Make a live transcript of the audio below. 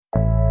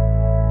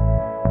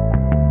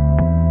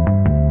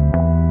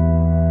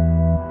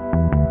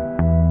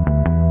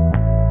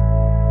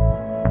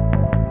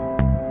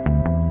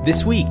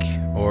This week,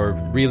 or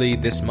really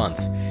this month,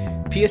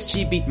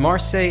 PSG beat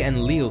Marseille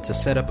and Lille to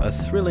set up a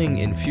thrilling,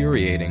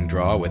 infuriating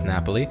draw with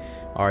Napoli.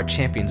 Our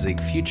Champions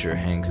League future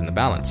hangs in the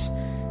balance.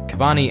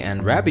 Cavani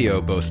and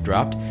Rabiot both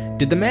dropped.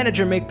 Did the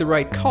manager make the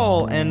right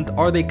call, and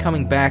are they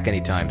coming back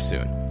anytime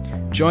soon?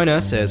 Join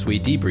us as we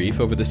debrief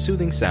over the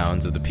soothing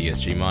sounds of the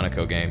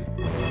PSG-Monaco game.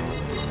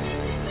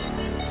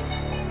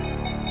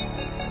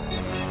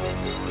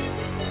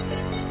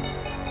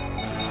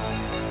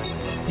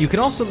 You can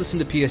also listen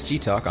to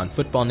PSG Talk on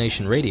Football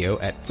Nation Radio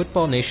at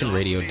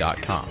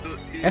footballnationradio.com.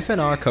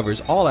 FNR covers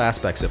all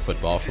aspects of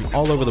football from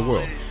all over the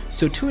world,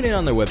 so tune in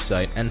on their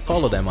website and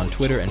follow them on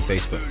Twitter and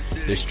Facebook.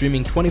 They're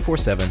streaming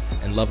 24/7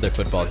 and love their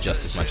football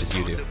just as much as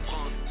you do.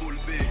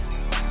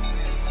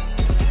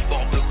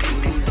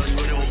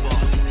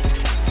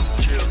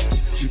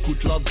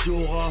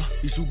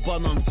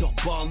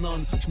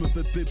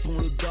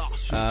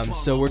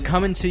 So we're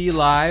coming to you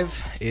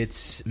live.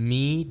 It's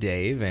me,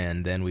 Dave,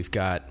 and then we've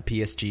got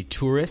PSG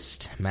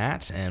tourist,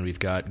 Matt, and we've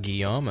got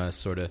Guillaume, a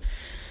sort of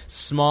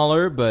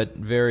smaller but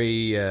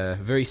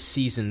very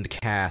seasoned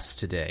cast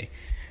today.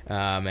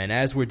 And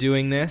as we're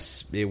doing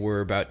this,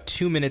 we're about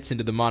 2 minutes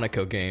into the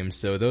Monaco game,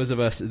 so those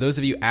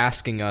of you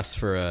asking us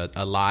for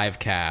a live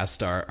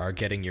cast are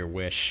getting your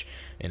wish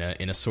in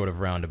a sort of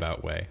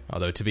roundabout way.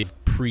 Although to be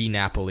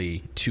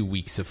pre-Napoli 2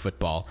 weeks of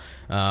football.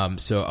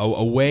 So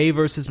away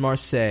versus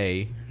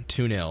Marseille,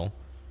 2-0.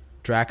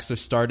 Draxler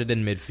started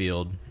in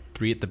midfield,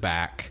 3 at the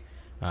back.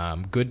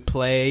 Good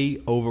play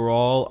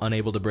overall,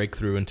 unable to break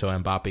through until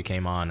Mbappe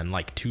came on, and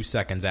like 2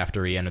 seconds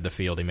after he entered the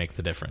field, he makes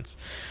the difference.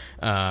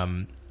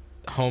 Home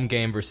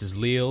game versus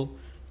Lille,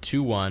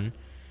 2-1.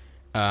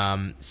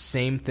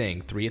 Same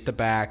thing, 3 at the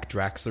back,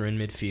 Draxler in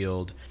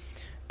midfield.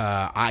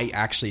 I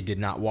actually did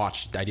not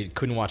watch.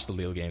 Couldn't watch the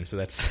Lille game, so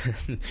that's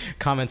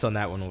comments on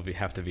that one will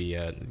have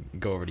to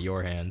go over to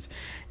your hands.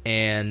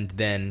 And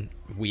then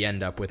we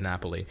end up with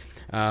Napoli.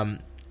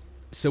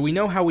 So we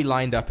know how we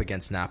lined up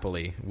against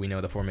Napoli. We know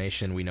the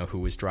formation. We know who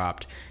was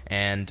dropped.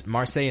 And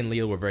Marseille and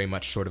Lille were very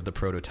much sort of the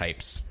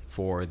prototypes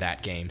for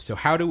that game. So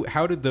how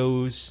did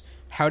those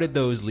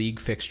league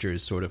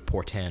fixtures sort of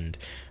portend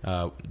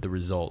the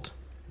result,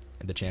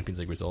 the Champions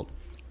League result?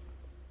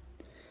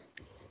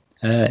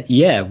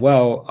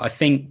 Well, I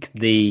think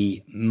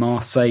the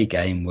Marseille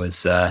game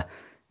was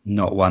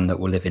not one that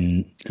will live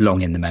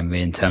long in the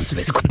memory in terms of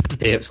its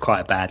quality. It was quite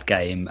a bad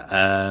game.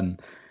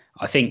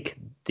 I think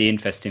the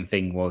interesting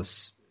thing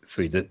was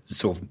through the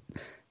sort of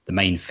the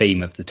main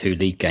theme of the two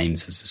league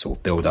games as a sort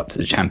of build up to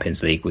the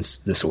Champions League was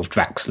the sort of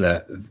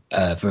Draxler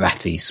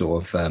Verratti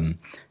sort of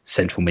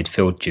central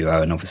midfield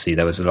duo, and obviously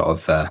there was a lot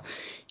of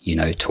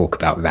talk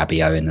about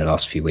Rabiot in the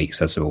last few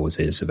weeks, as there always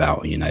is,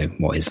 about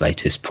what his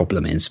latest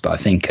problem is. But I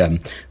think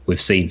we've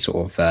seen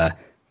sort of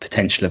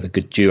potential of a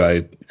good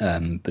duo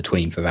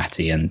between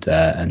Verratti and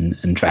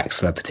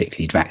Draxler,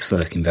 particularly Draxler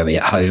looking very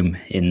at home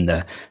in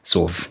the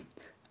sort of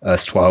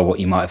erstwhile what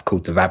you might have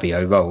called the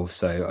Rabiot role.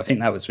 So I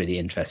think that was really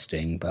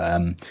interesting. But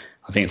I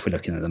think if we're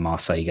looking at the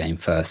Marseille game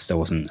first, it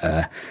wasn't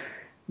a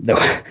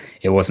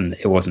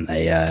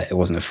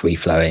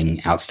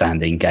free-flowing,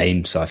 outstanding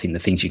game. So I think the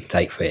things you can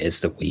take for it is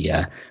that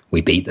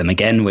we beat them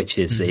again, which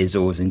is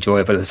always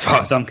enjoyable as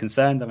far as I'm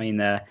concerned. I mean,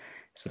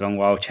 it's a long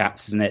while,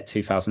 chaps, isn't it?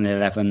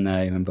 2011.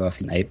 Remember, I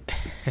think they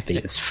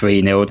beat us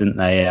 3-0, didn't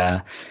they?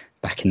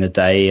 Back in the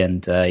day,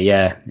 and they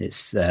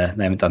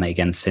haven't done it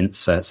again since,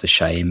 so it's a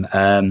shame.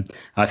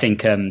 I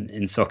think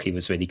Insoki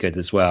was really good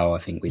as well. I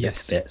think we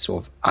looked a bit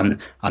sort of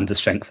under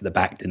strength for the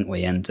back, didn't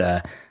we? And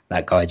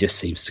that guy just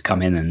seems to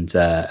come in and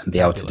be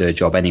able to do a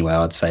job anywhere.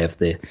 I'd say of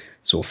the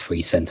sort of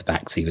 3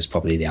 centre-backs, he was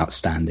probably the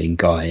outstanding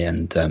guy,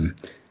 and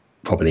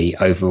probably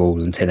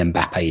overall, until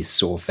Mbappe's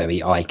sort of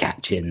very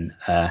eye-catching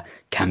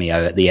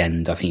cameo at the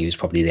end, I think he was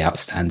probably the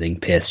outstanding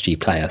PSG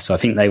player. So I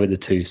think they were the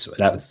two,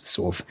 that was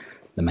sort of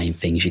the main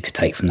things you could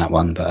take from that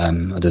one. But I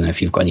don't know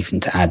if you've got anything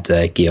to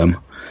add, Guillaume.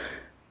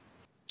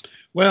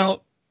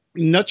 Well,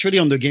 not really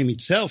on the game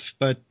itself,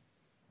 but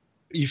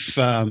if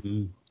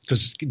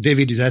because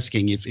David is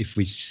asking if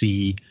we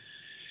see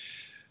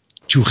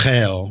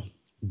Tuchel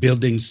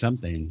building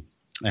something,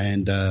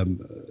 and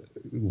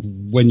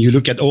when you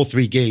look at all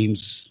 3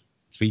 games,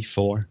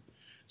 3-4,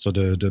 so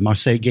the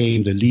Marseille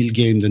game, the Lille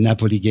game, the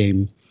Napoli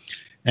game,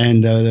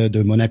 and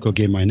the Monaco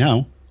game right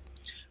now,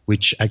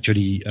 which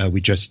actually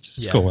we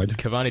just scored.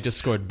 Cavani just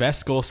scored.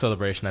 Best goal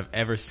celebration I've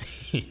ever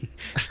seen.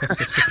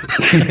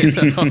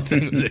 The whole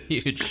thing was a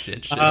huge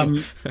shit show.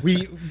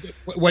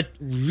 What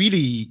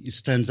really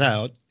stands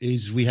out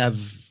is we have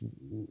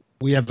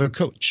a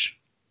coach.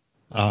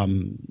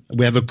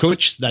 We have a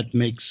coach that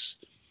makes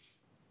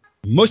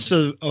most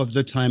of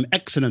the time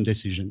excellent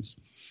decisions.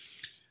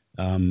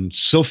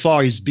 So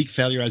far, his big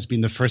failure has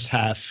been the first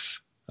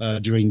half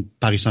during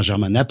Paris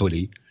Saint-Germain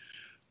Napoli,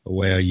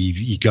 where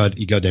he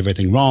got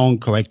everything wrong,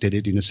 corrected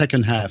it in the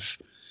second half.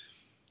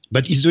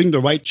 But he's doing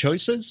the right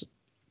choices.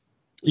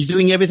 He's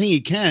doing everything he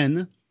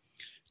can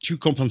to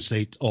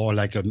compensate or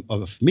lack of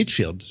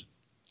midfield,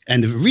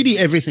 and really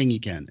everything he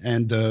can.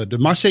 And the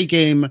Marseille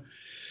game,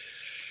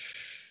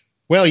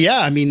 Well, yeah,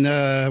 I mean,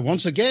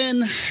 once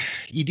again,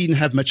 he didn't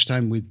have much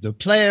time with the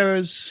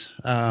players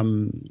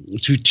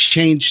to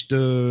change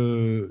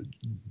the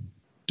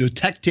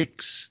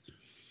tactics,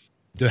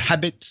 the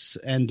habits,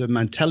 and the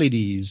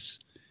mentalities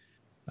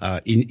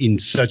in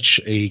such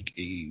a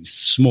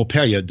small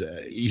period.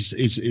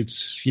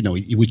 It's you know,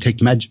 it would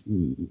take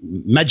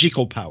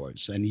magical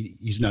powers, and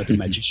he's not a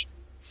magician.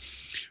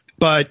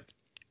 But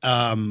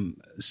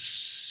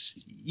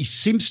he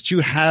seems to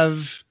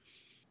have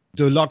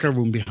the locker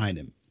room behind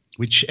him,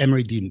 which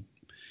Emery didn't.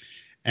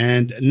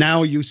 And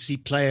now you see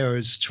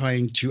players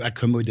trying to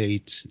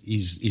accommodate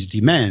his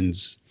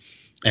demands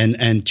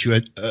and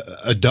to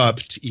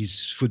adopt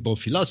his football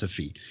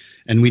philosophy.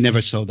 And we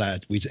never saw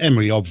that with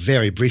Emery, or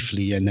very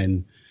briefly. And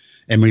then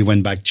Emery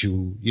went back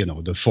to, you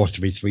know, the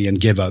 4-3-3 and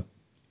gave up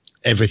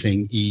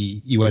everything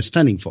he was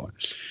standing for.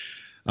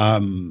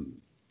 Thank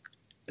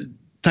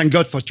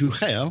God for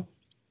Tuchel.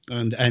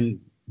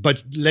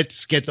 But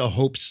let's get our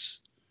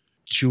hopes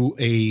to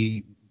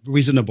a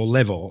reasonable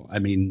level. I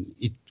mean,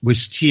 it was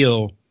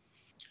still,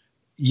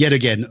 yet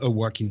again, a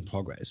work in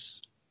progress.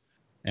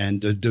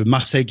 And the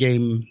Marseille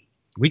game,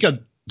 we got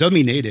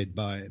dominated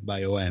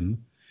by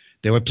OM.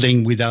 They were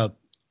playing without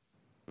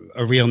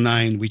a real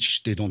nine,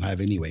 which they don't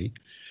have anyway.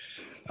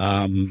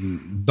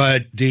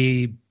 But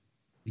they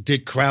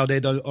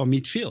crowded our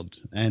midfield.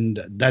 And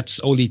that's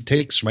all it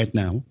takes right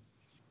now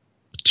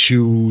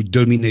to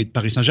dominate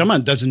Paris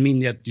Saint-Germain. Doesn't mean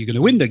that you're going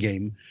to win the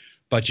game,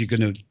 but you're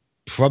going to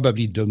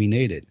probably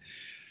dominate it.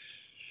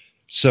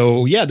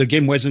 So, yeah, the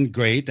game wasn't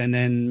great. And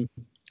then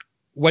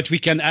what we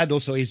can add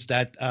also is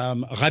that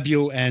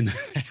Rabiot and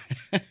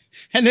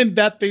and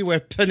Mbappe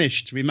were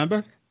punished,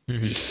 remember?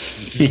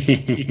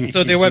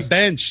 So they were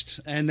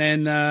benched. And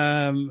then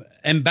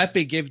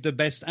Mbappe gave the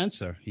best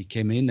answer. He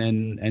came in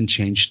and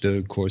changed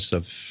the course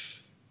of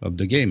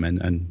the game.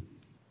 And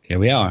here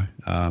we are,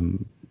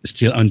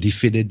 still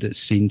undefeated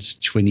since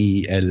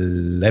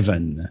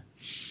 2011.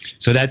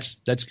 So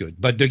that's good.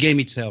 But the game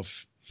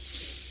itself,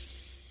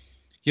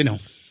 you know,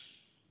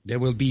 there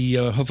will be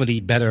hopefully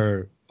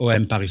better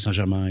OM Paris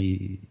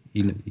Saint-Germain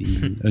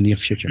in a near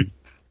future.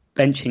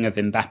 Benching of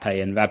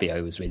Mbappe and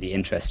Rabiot was really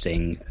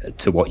interesting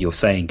to what you're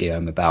saying,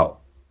 Guillaume,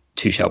 about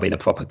Tuchel being a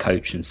proper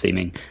coach and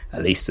seeming,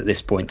 at least at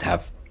this point, to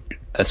have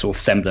a sort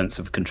of semblance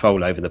of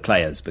control over the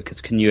players.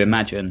 Because can you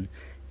imagine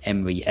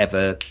Emery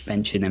ever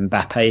benching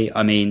Mbappe?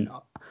 I mean,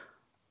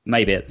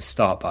 maybe at the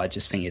start, but I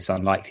just think it's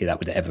unlikely that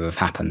would ever have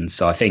happened.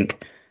 So I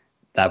think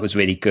that was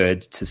really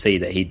good to see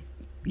that he,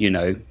 you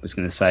know, was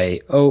going to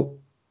say, oh,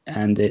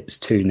 and it's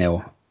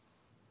 2-0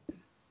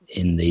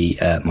 in the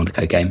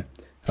Monaco game.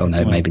 Oh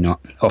no, maybe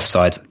not.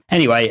 Offside.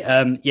 Anyway,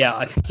 yeah,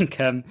 I think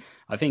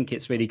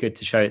it's really good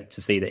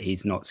to see that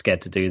he's not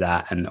scared to do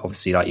that. And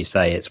obviously, like you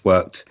say, it's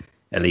worked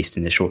at least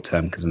in the short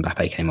term because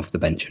Mbappe came off the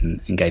bench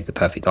and gave the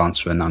perfect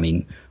answer. And I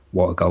mean,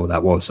 what a goal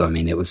that was! I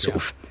mean, it was sort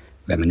of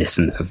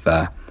reminiscent of.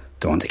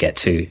 Don't want to get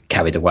too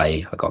carried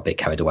away. I got a bit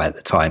carried away at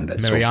the time, but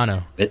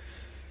Mariano.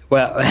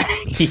 Well,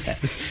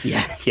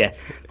 yeah.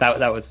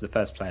 That was the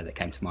first player that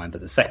came to mind. But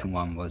the second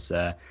one was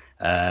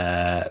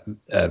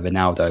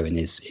Ronaldo in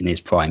his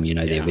prime. You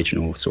know, the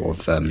original sort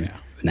of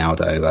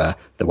Ronaldo.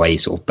 The way he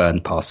sort of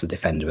burned past the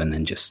defender and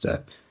then just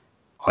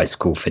ice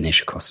cool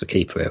finish across the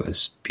keeper. It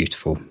was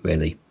beautiful,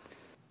 really.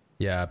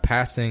 Yeah,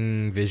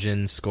 passing,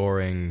 vision,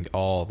 scoring,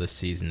 all this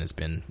season has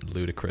been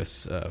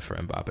ludicrous for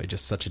Mbappe.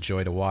 Just such a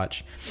joy to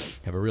watch.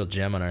 Have a real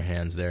gem on our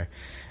hands there.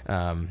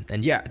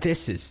 And yeah,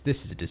 this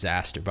is a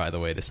disaster, by the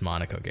way, this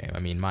Monaco game. I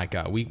mean, my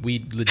God,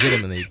 we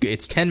legitimately,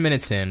 it's 10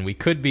 minutes in. We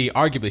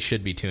arguably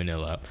should be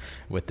 2-0 up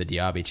with the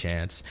Diaby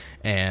chance.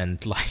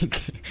 And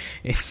like,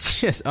 it's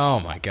just,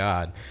 oh my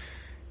God.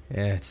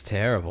 Yeah, it's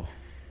terrible.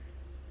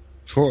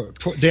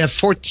 They have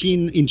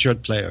 14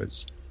 injured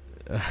players.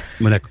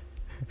 Monaco.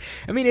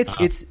 I mean, it's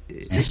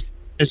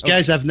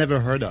guys I've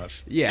never heard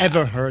of. Yeah.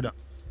 Ever heard of.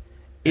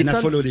 And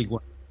I follow League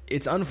One.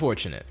 It's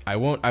unfortunate. I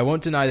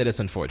won't deny that it's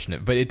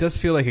unfortunate, but it does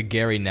feel like a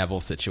Gary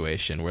Neville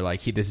situation where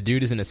like this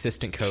dude is an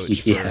assistant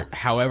coach for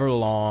however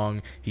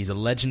long. He's a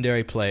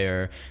legendary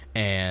player,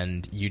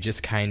 and you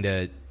just kind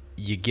of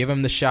you give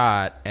him the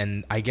shot,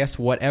 and I guess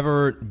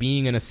whatever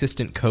being an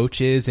assistant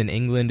coach is in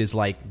England is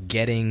like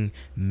getting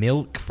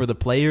milk for the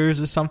players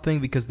or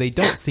something, because they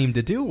don't seem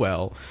to do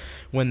well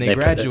when they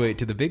graduate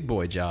to the big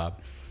boy job.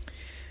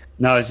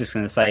 No, I was just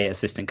going to say,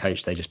 assistant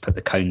coach, they just put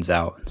the cones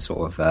out and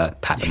sort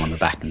of pat them on the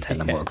back and tell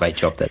them what a great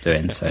job they're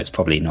doing. So it's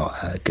probably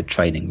not good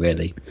training,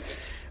 really.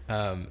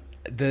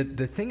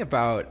 The thing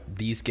about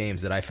these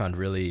games that I found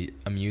really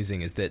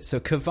amusing is that, so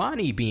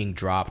Cavani being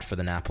dropped for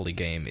the Napoli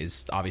game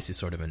is obviously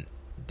sort of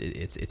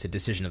it's a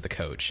decision of the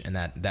coach, and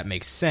that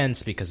makes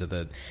sense because of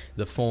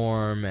the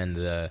form and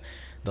the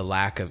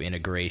lack of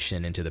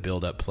integration into the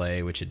build-up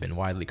play, which had been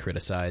widely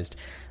criticized.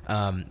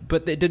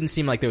 But it didn't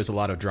seem like there was a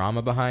lot of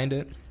drama behind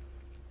it.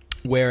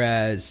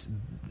 Whereas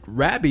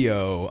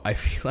Rabiot, I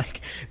feel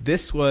like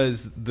this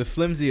was the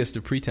flimsiest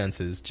of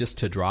pretenses just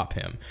to drop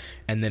him.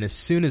 And then as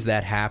soon as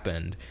that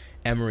happened,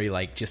 Emery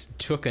like just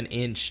took an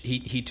inch.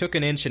 He took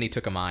an inch and he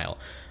took a mile.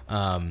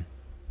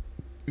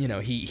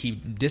 he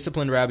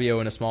disciplined Rabiot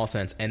in a small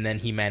sense, and then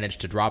he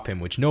managed to drop him,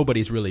 which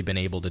nobody's really been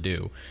able to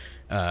do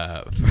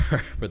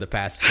for the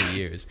past 2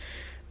 years.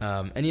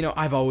 And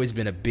I've always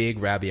been a big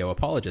Rabiot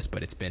apologist,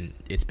 but it's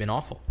been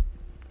awful.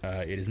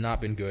 It has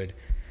not been good.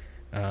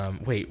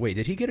 Wait,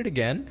 did he get it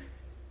again?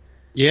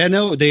 Yeah,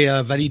 no, they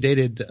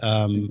validated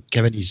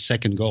Cavani's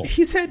second goal.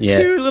 He's had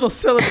two little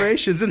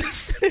celebrations in the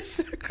center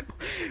circle.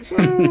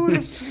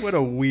 What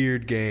a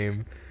weird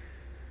game.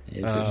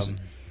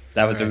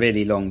 That was a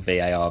really long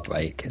VAR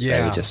break. Yeah.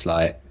 They were just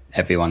like,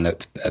 everyone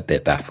looked a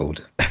bit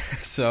baffled.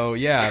 So,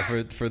 yeah,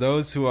 for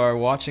those who are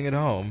watching at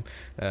home,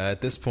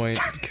 at this point,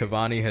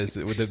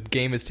 the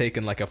game has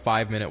taken like a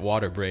 5-minute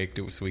water break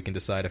so we can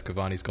decide if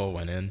Cavani's goal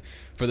went in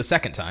for the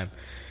second time.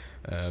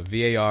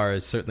 VAR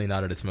is certainly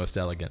not at its most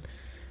elegant,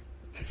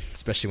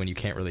 especially when you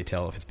can't really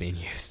tell if it's being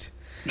used.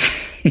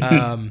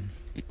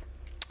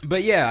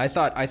 But yeah, I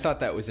thought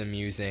that was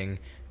amusing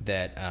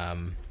that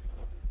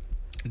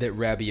that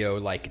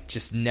Rabiot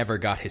just never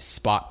got his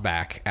spot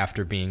back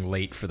after being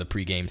late for the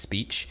pregame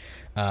speech.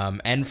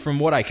 And from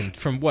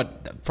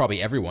what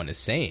probably everyone is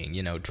saying,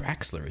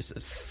 Draxler is a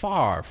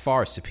far,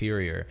 far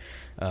superior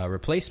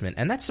replacement.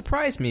 And that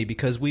surprised me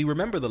because we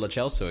remember the Lo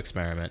Celso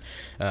experiment.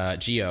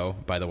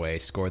 Gio, by the way,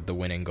 scored the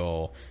winning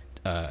goal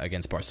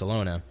against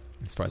Barcelona,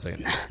 as far as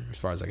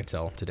I can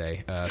tell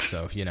today.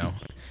 So,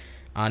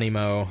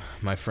 Animo,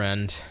 my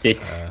friend.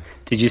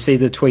 Did you see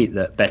the tweet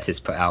that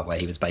Betis put out where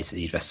he was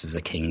basically dressed as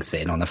a king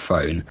sitting on a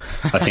throne?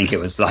 I think it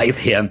was like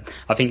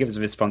I think it was a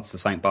response to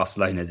something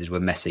Barcelona did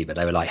with Messi, but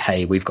they were like,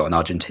 "Hey, we've got an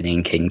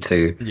Argentinian king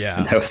too." Yeah,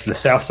 and there was Lo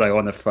Celso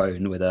on a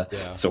throne with a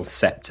sort of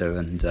scepter,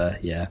 and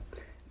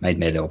made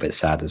me a little bit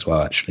sad as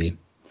well, actually.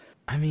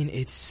 I mean,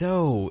 it's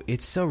so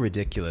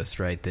ridiculous,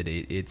 right? That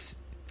it's.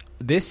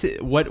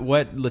 What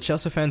Lo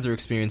Celso fans are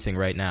experiencing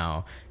right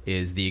now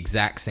is the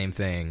exact same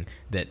thing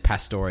that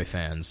Pastore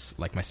fans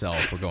like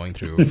myself were going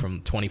through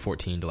from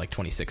 2014 to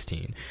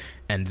 2016,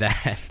 and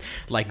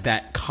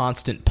that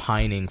constant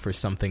pining for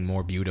something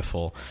more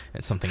beautiful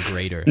and something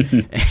greater.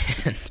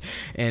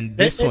 and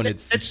this one,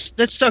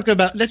 let's talk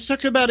about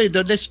it.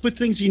 Let's put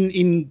things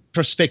in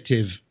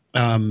perspective.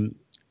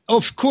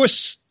 Of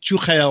course,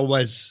 Tuchel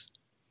was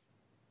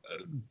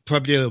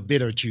probably a little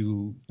bitter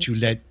to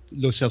let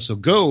Lo Celso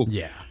go.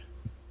 Yeah.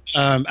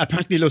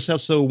 Apparently, Lo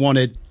Celso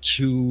wanted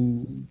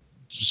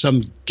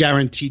some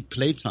guaranteed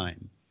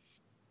playtime,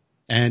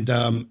 and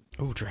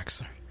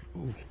Draxler.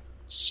 Ooh.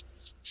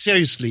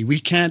 Seriously, we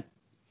can't.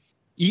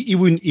 He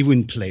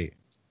wouldn't play.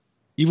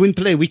 He wouldn't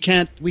play. We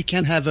can't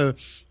have a.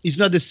 He's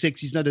not a 6.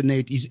 He's not an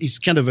 8. He's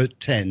kind of a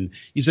 10.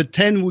 He's a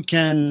 10.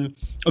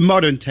 A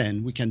modern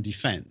 10. We can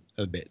defend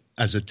a bit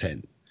as a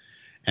 10,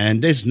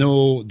 and there's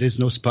no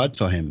spot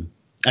for him.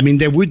 I mean,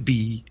 there would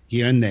be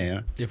here and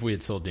there if we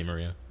had sold Di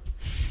Maria.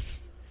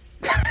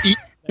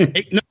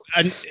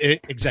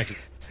 Exactly.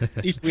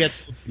 If we had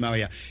Di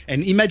Maria,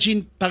 and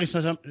imagine Paris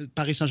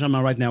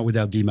Saint-Germain right now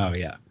without Di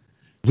Maria,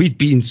 we'd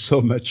be in so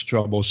much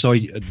trouble.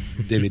 Sorry,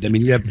 David. I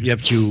mean, you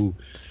have to.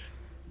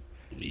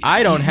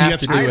 I don't have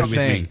to do a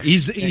thing.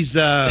 He's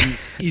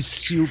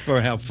super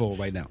helpful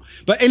right now.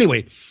 But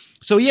anyway,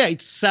 so yeah,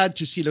 it's sad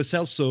to see Lo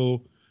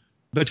Celso,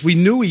 but we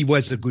knew he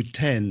was a good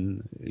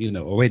 10,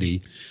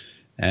 already,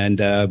 and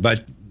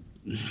but.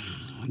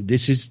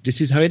 This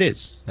is how it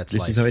is.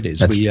 This is how it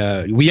is.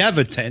 We have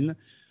a 10.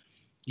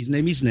 His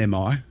name is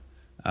Neymar.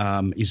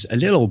 He's a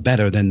little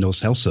better than Lo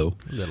Celso.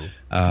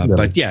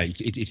 But yeah,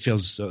 it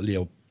feels a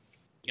little,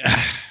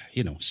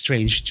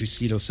 strange to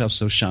see Lo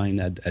Celso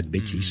shine at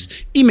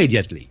Betis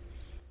immediately.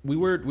 We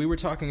were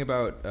talking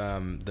about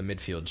the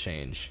midfield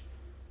change.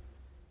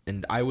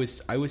 And I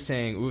was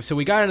saying, so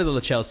we got into the Lo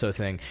Celso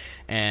thing,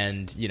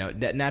 and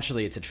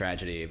naturally it's a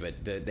tragedy,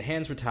 but the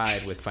hands were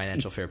tied with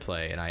financial fair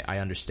play, and I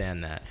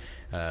understand that.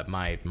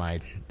 My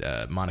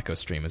Monaco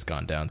stream has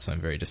gone down, so I'm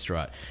very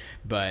distraught.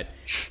 But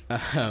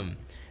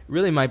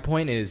really, my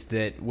point is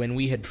that when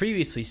we had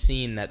previously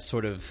seen that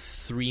sort of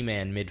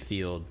 3-man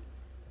midfield,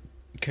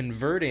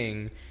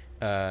 converting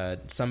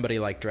somebody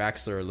like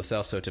Draxler or Lo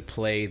Celso to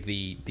play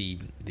the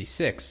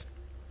 6.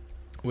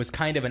 Was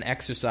kind of an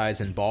exercise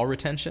in ball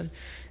retention,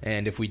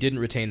 and if we didn't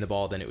retain the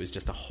ball, then it was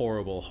just a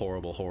horrible,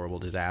 horrible, horrible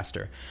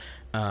disaster.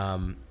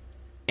 And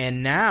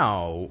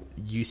now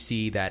you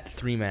see that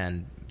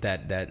 3-man,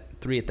 that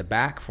 3 at the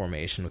back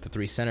formation with the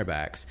 3 center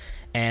backs,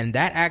 and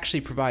that actually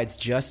provides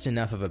just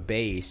enough of a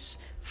base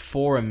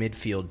for a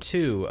midfield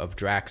 2 of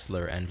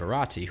Draxler and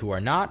Verratti, who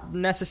are not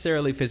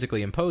necessarily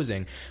physically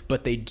imposing,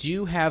 but they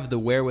do have the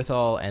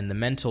wherewithal and the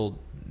mental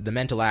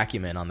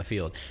acumen on the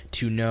field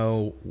to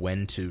know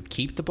when to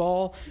keep the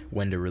ball,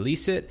 when to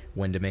release it,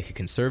 when to make a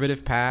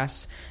conservative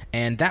pass.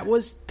 And that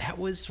was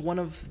one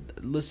of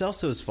Lo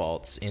Celso's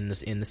faults in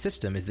the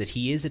system, is that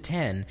he is a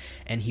 10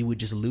 and he would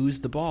just lose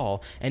the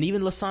ball. And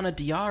even Lassana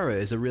Diarra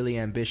is a really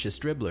ambitious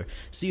dribbler.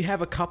 So you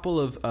have a couple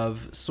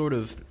of sort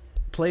of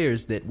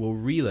players that will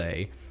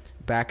relay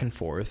back and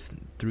forth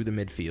through the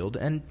midfield.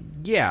 And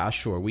yeah,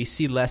 sure, we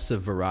see less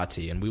of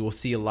Verratti, and we will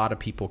see a lot of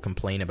people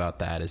complain about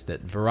that, is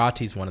that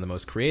Verratti's one of the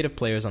most creative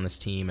players on this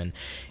team, and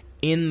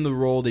in the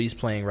role that he's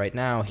playing right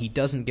now, he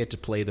doesn't get to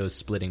play those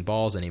splitting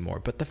balls anymore.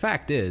 But the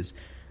fact is,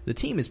 the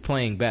team is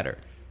playing better.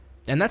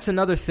 And that's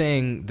another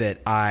thing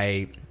that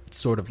I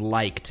sort of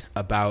liked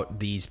about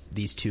these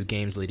two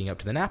games leading up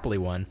to the Napoli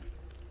one,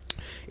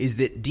 is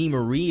that Di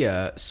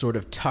Maria sort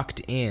of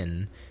tucked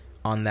in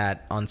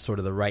on sort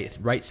of the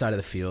right side of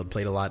the field,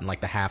 played a lot in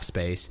like the half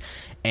space,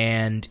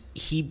 and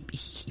he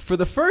for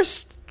the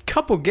first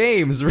couple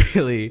games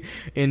really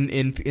in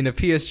a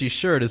PSG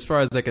shirt, as far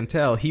as I can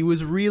tell, he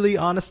was really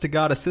honest to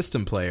God a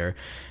system player,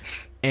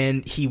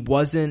 and he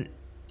wasn't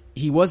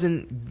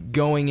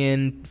going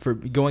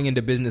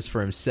into business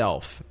for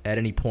himself at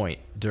any point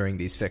during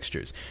these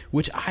fixtures,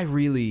 which I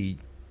really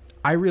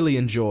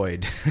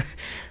enjoyed.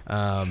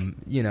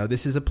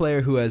 This is a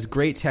player who has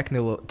great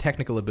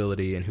technical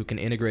ability and who can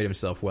integrate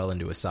himself well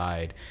into a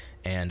side,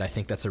 and I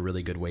think that's a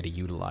really good way to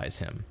utilize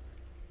him.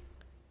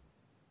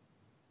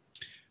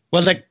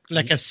 Well,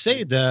 like I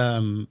said,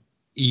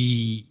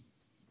 he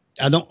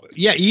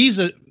is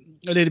a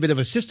little bit of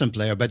a system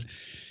player, but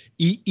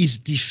he is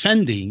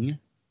defending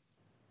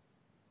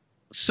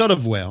sort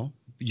of well,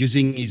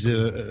 using his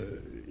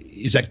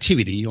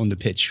activity on the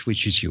pitch,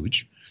 which is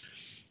huge.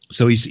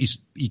 So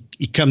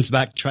he comes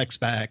back, tracks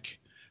back,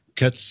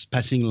 cuts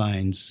passing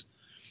lines.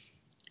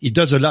 He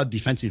does a lot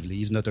defensively.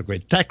 He's not a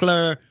great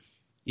tackler.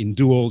 In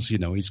duels,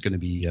 he's going to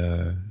be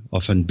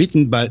often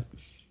beaten, but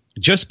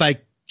just by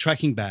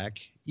tracking back,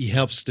 he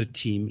helps the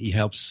team. He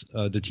helps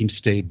the team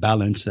stay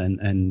balanced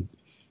and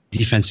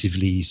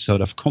defensively sort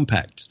of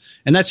compact.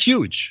 And that's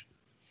huge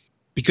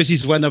because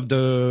he's one of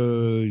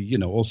the,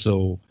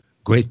 also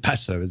great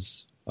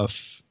passers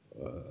of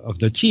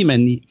the team.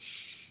 And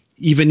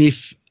even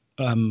if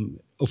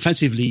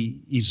offensively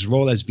his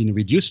role has been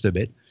reduced a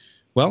bit,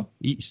 well,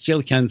 he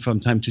still can from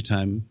time to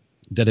time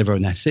deliver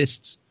an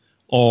assist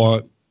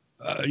or,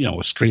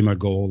 a screamer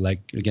goal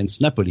like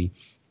against Napoli.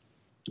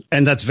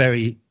 And that's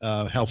very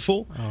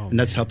helpful, and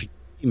that's helping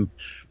him.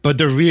 But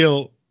the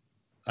real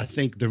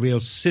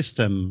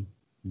system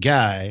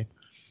guy,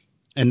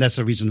 and that's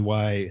the reason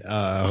why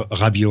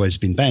Rabiot has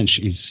been benched,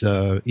 is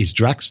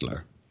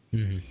Draxler.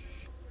 Mm-hmm.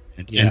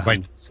 And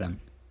by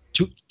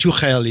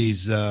Tuchel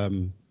is,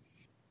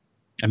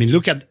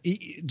 look at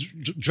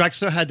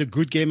Draxler had a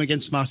good game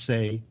against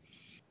Marseille,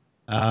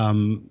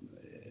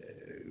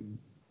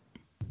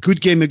 good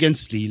game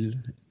against Lille,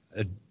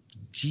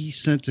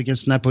 decent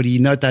against Napoli,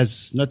 not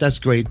as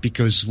great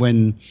because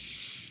when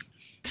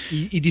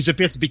he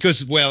disappears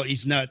because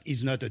he's not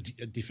a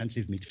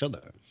defensive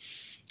midfielder.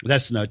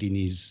 That's not in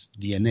his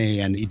DNA,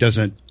 and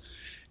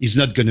he's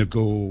not going to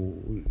go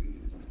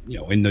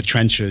in the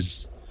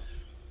trenches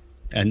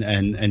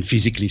and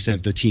physically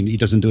save the team. He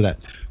doesn't do that.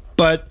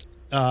 But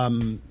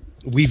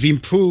we've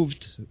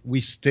improved.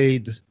 We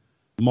stayed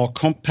more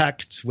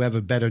compact. We have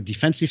a better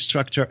defensive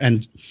structure,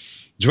 and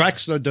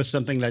Draxler does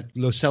something that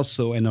Lo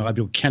Celso and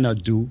Rabiot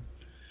cannot do,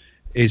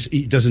 is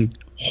he doesn't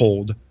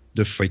hold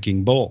the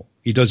freaking ball.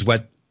 He does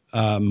what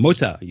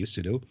Mota used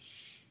to do,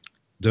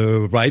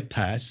 the right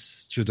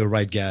pass to the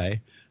right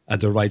guy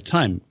at the right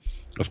time.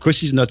 Of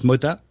course, he's not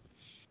Mota,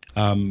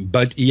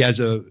 but he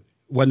has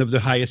one of the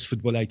highest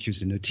football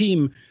IQs in the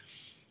team.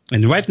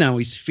 And right now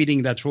he's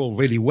fitting that role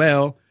really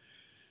well,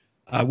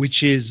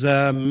 which is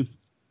to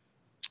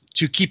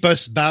keep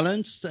us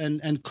balanced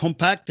and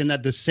compact, and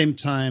at the same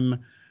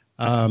time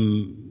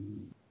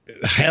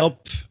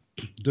help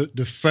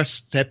the first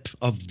step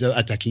of the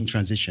attacking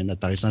transition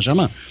at Paris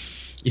Saint-Germain.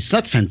 It's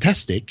not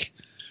fantastic,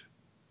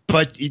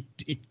 but it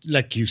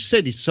like you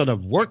said, it's sort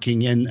of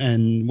working.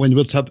 And when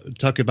we'll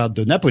talk about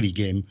the Napoli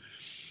game,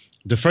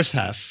 the first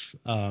half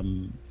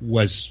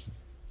was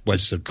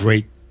a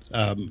great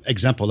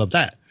example of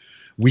that.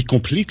 We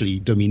completely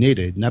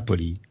dominated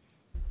Napoli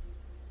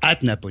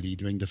at Napoli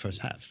during the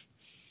first half.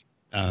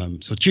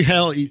 So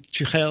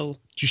Tuchel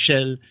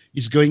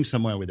is going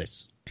somewhere with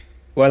this.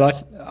 Well,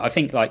 I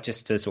think, like,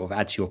 just to sort of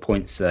add to your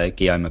points,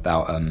 Guillaume,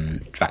 about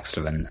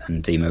Draxler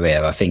and Di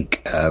Maria, I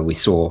think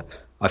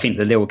I think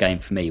the Lille game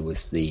for me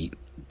was the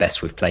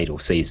best we've played all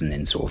season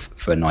in sort of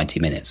for 90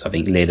 minutes. I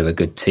think Lille are a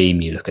good team.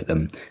 You look at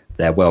them,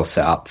 they're well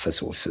set up for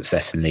sort of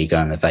success in Liga,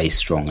 and they're very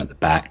strong at the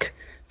back,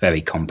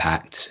 very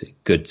compact,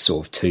 good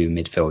sort of two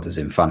midfielders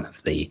in front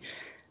of the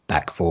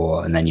back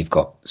four, and then you've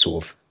got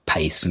sort of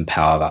pace and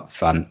power up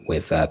front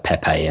with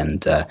Pepe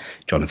and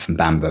Jonathan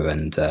Bamba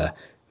and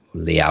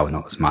Leao,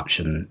 not as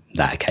much on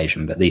that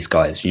occasion. But these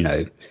guys,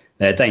 they're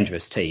a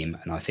dangerous team,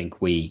 and I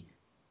think we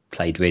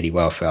played really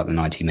well throughout the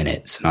 90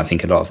 minutes. And I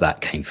think a lot of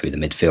that came through the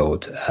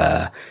midfield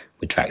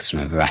with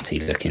Draxler and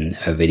Verratti looking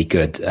really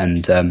good.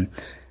 And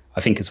I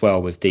think as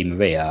well with Di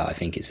Maria, I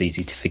think it's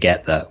easy to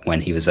forget that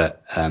when he was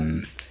at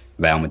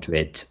Real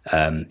Madrid,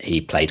 he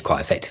played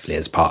quite effectively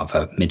as part of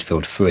a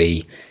midfield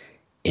three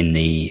in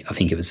I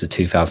think it was the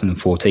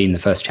 2014, the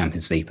first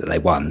Champions League that they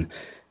won,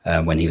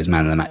 when he was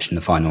man of the match in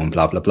the final and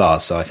blah, blah, blah.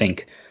 So I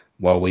think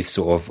while we've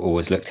sort of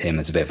always looked at him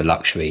as a bit of a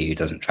luxury who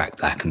doesn't track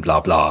back and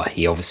blah, blah,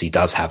 he obviously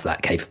does have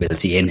that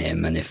capability in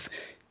him. And if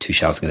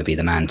Tuchel's going to be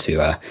the man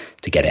to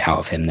get it out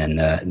of him,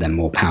 then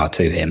more power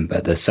to him.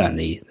 But there's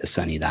certainly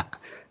that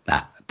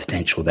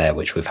potential there,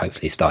 which we've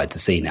hopefully started to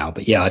see now.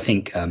 But yeah, I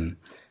think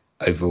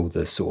overall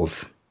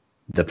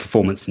the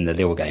performance in the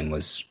Lille game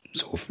was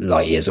sort of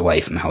light years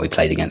away from how we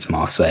played against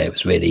Marseille. It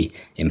was really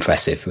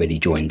impressive, really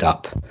joined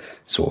up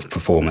sort of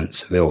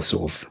performance, real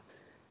sort of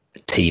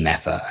team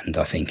effort, and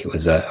I think it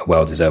was a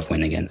well-deserved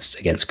win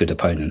against good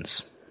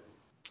opponents.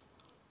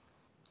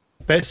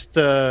 Best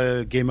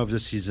game of the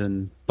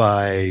season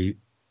by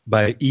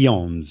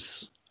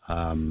eons.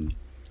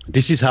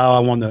 This is how I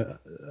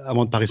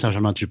want Paris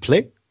Saint-Germain to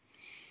play.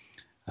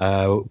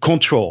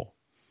 Control.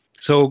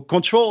 So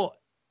control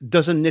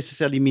doesn't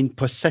necessarily mean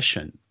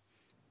possession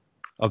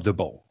of the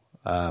ball.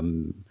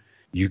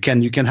 You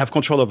can have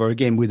control over a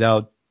game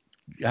without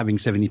having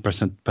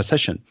 70%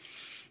 possession.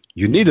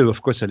 You need,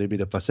 of course, a little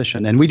bit of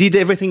possession, and we did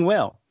everything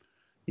well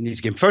in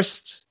this game.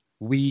 First,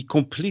 we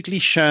completely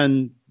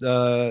shunned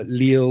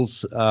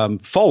Lille's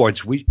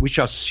forwards, which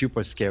are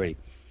super scary.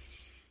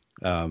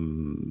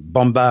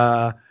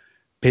 Bamba,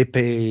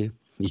 Pepe,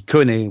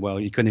 Ikone. Well,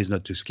 Ikone is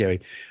not too scary.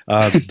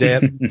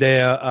 They're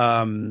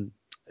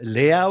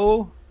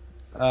Leao,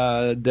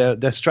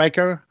 the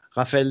striker,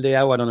 Rafael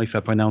Leao. I don't know if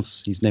I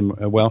pronounce his name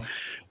well.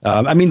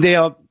 I mean,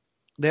 they're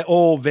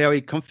all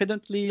very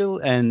confident, Lille,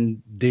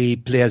 and they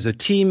play as a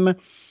team.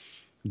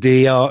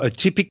 They are a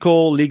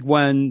typical Ligue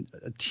 1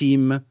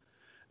 team,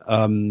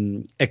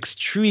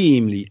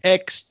 extremely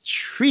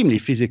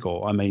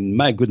physical. I mean,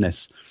 my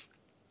goodness.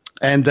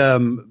 And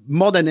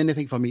more than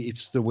anything for me,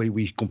 it's the way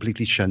we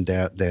completely shunned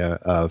their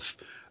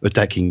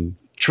attacking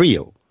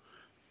trio.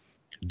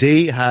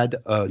 They had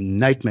a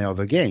nightmare of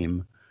a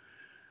game,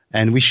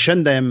 and we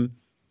shunned them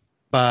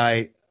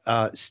by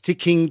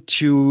sticking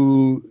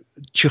to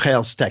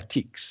Tuchel's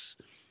tactics.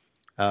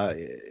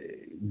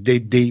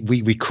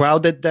 We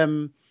crowded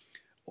them.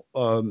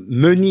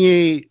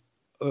 Meunier,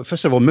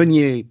 first of all,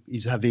 Meunier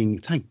is having,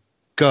 thank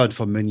God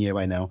for Meunier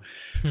right now.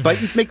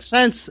 But it makes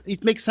sense.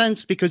 It makes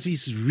sense because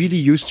he's really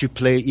used to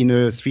play in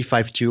a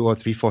 3-5-2 or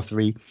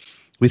 3-4-3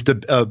 with the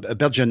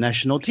Belgian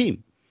national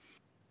team.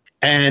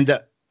 And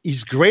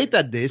he's great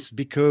at this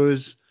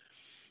because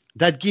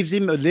that gives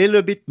him a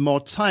little bit more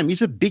time.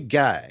 He's a big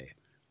guy.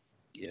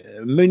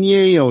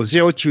 Meunier,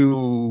 0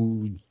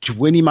 to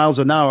 20 miles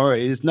an hour,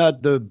 he's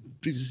not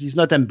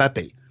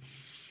Mbappe.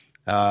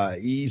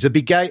 He's a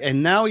big guy,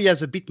 and now he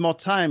has a bit more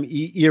time.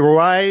 He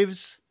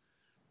arrives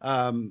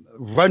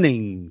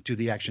running to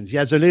the actions. He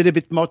has a little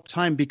bit more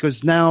time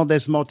because now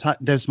there's more time.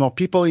 There's more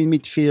people in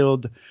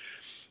midfield.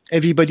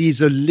 Everybody is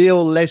a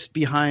little less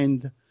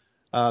behind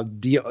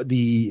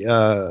the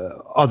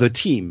other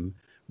team.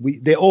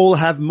 They all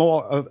have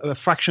more, a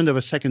fraction of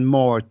a second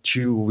more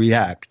to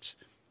react,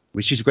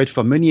 which is great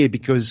for Meunier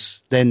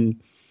because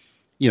then,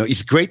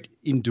 he's great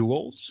in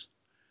duels.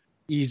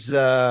 He's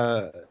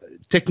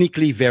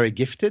technically very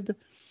gifted.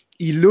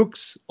 He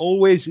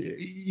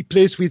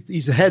plays with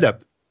his head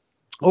up,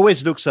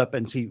 always looks up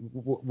and see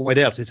what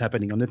else is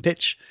happening on the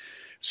pitch.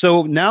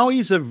 So now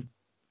he's a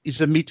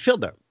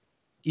midfielder.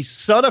 He's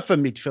sort of a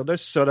midfielder,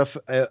 sort of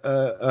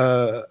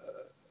a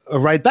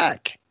right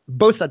back,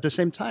 both at the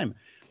same time.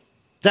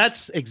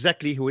 That's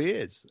exactly who he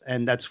is,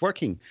 and that's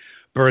working.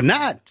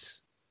 Bernat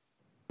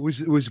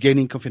was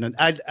gaining confidence.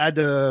 Had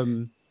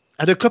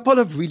a couple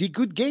of really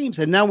good games,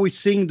 and now we're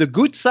seeing the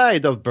good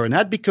side of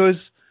Bernat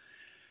because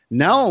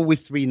now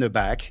with 3 in the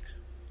back,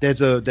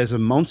 there's a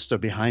monster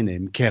behind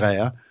him,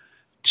 Kerrer,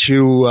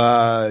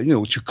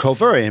 to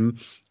cover him.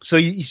 So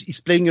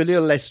he's playing a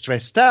little less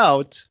stressed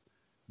out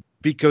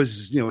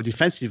because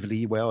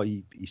defensively, well,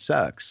 he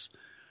sucks.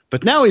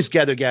 But now he's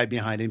got a guy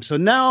behind him, so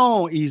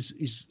now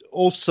he's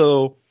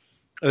also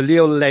a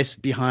little less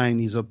behind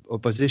his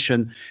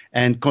opposition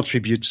and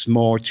contributes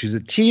more to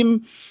the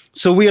team.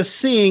 So we are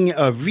seeing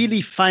a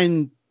really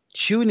fine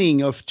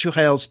tuning of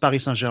Tuchel's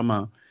Paris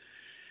Saint-Germain.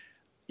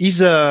 He's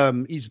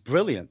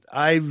brilliant.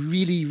 I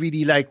really,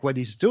 really like what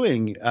he's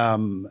doing.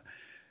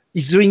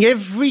 He's doing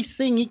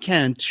everything he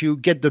can to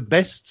get the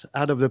best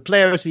out of the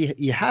players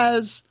he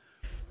has,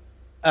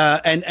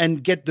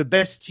 and get the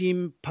best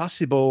team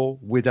possible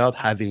without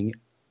having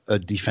a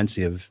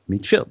defensive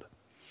midfield.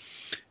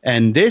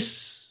 And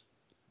this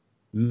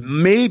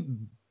may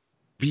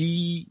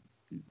be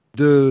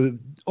the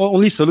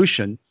only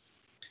solution.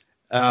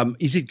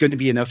 Is it going to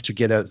be enough to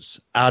get us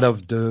out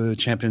of the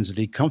Champions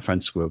League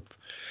conference group?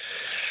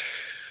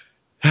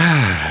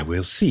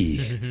 We'll see.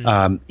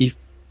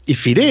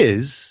 If it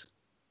is,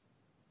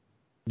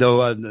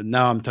 though,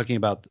 now I'm talking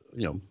about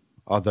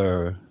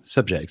other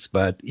subjects.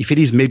 But if it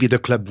is, maybe the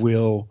club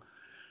will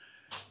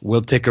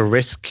take a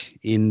risk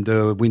in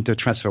the winter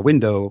transfer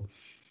window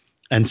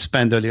and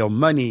spend a little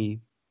money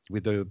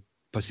with the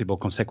possible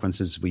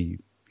consequences. We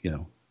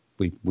know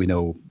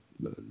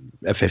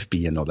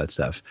FFP and all that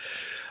stuff.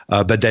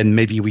 But then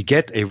maybe we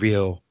get a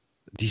real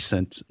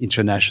decent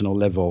international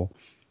level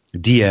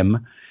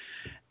DM,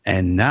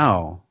 and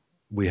now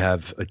we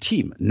have a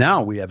team.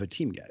 Now we have a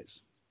team,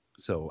 guys.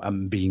 So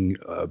I'm being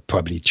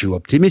probably too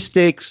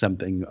optimistic. Some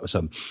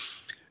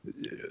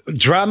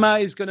drama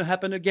is going to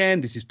happen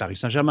again. This is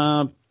Paris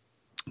Saint-Germain.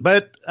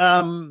 But,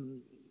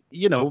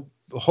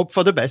 hope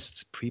for the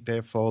best,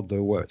 prepare for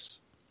the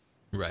worst.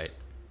 Right.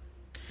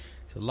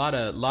 So a lot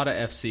of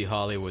FC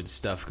Hollywood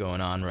stuff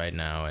going on right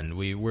now, and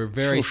we're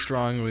very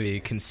strongly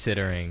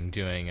considering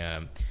doing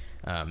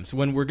so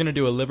when we're going to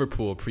do a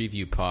Liverpool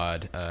preview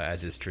pod,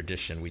 as is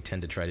tradition, we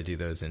tend to try to do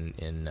those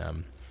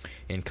in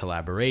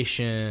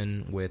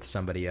collaboration with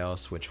somebody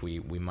else, which we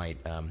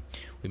might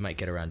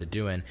get around to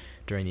doing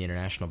during the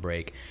international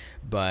break.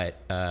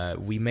 But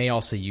we may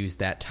also use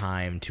that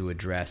time to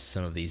address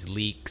some of these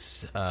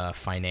leaks,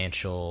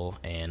 financial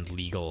and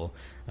legal,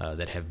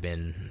 that have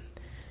been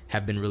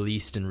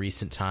released in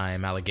recent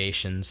time,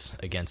 allegations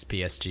against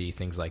PSG,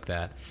 things like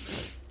that.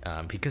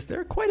 Because there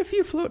are quite a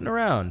few floating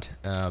around,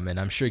 and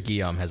I'm sure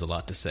Guillaume has a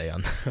lot to say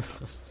on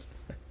those.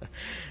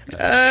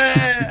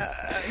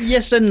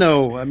 Yes and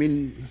no. I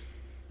mean,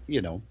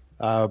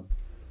 the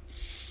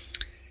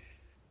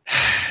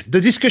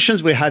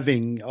discussions we're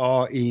having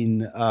are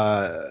in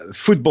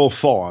football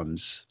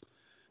forums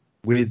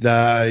with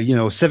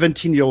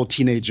 17-year-old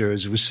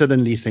teenagers who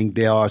suddenly think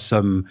they are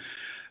some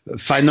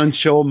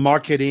financial,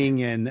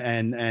 marketing,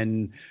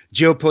 and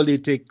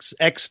geopolitics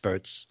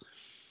experts.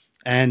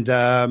 And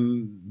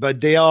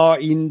but they are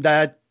in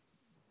that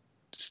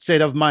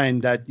state of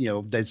mind that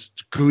there's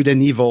good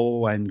and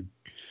evil and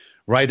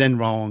right and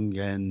wrong,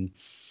 and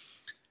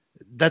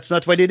that's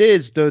not what it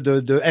is. The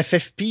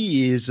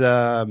FFP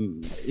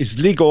is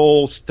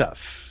legal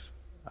stuff.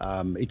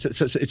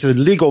 It's a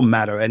legal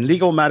matter, and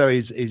legal matter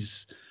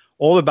is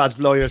all about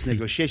lawyers'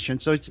 negotiation.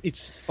 So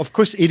it's of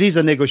course it is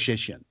a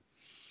negotiation,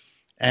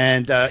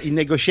 and in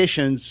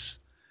negotiations,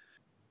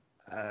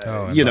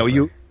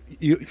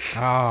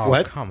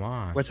 what? Come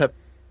on. What's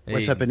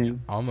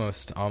happening?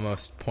 Almost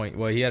point.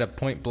 Well, he had a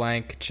point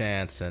blank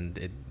chance, and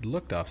it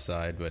looked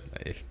offside, but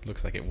it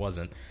looks like it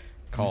wasn't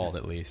called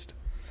at least.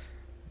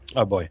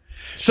 Oh boy!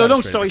 So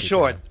long story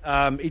short,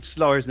 it's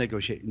lawyers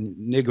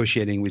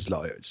negotiating with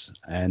lawyers,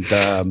 and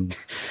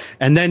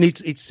then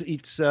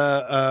it's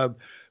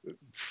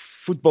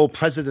football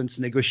presidents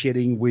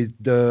negotiating with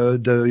the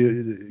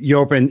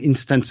European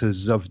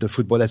instances of the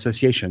football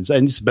associations,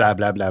 and it's blah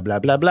blah blah blah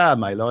blah blah.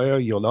 My lawyer,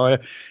 your lawyer,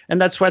 and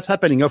that's what's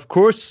happening. Of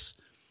course,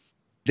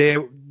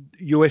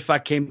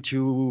 UEFA came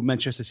to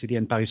Manchester City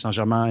and Paris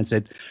Saint-Germain and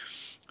said,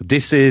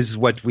 "This is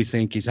what we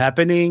think is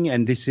happening,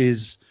 and this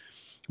is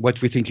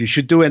what we think you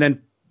should do." And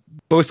then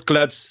both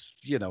clubs,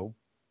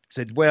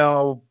 said,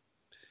 "Well,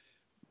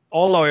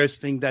 all lawyers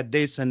think that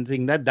this and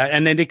think that,"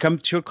 and then they come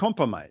to a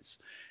compromise.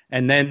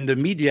 And then the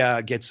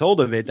media gets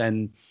hold of it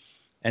and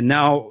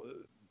now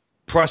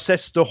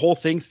process the whole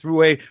thing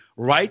through a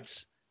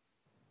right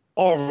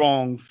or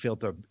wrong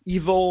filter,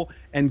 evil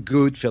and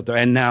good filter.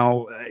 And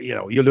now,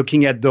 you're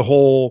looking at the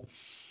whole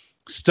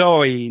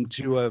story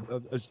into a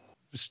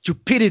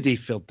stupidity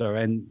filter.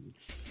 And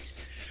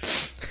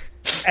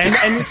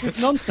this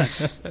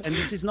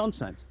is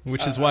nonsense.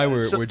 Which is why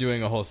we're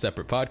doing a whole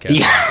separate podcast.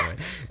 Yeah.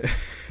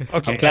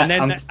 Okay,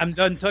 I'm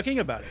done talking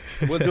about it.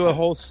 We'll do a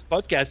whole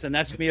podcast and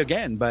ask me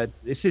again, but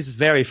this is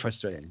very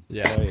frustrating.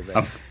 Yeah.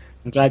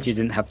 I'm glad you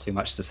didn't have too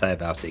much to say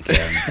about it,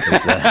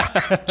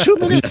 Guillaume. 2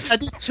 minutes. I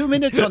did 2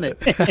 minutes on it.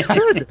 It's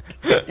good.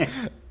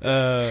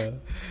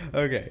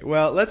 Okay,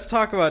 well, let's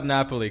talk about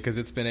Napoli, because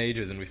it's been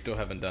ages and we still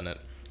haven't done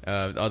it.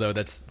 Although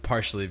that's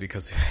partially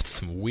because we had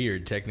some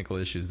weird technical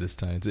issues this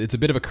time. It's a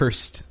bit of a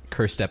cursed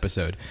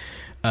episode.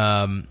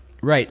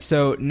 Right,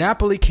 so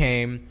Napoli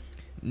came...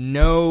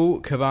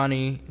 No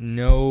Cavani,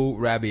 no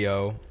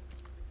Rabiot.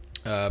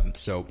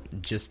 So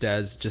just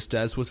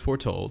as was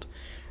foretold.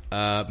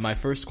 My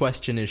first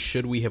question is,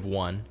 should we have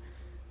won?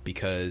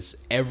 Because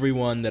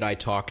everyone that I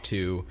talked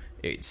to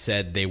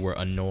said they were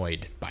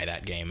annoyed by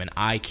that game, and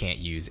I can't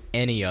use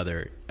any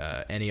other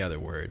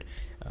word.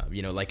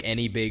 Like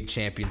any big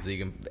Champions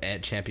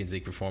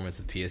League performance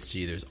with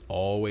PSG, there's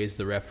always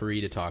the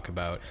referee to talk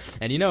about.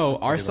 And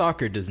our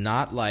soccer does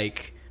not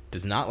like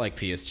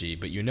PSG,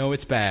 but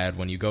it's bad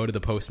when you go to the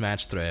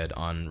post-match thread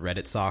on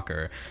Reddit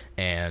Soccer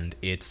and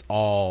it's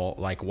all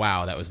like,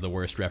 wow, that was the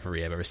worst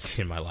referee I've ever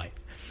seen in my life.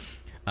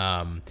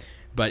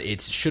 But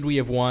it's, should we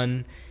have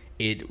won?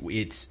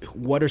 It's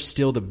what are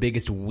still the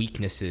biggest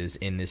weaknesses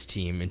in this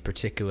team? In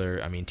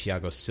particular, I mean,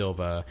 Thiago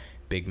Silva,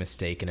 big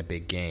mistake in a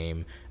big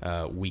game.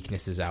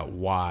 Weaknesses out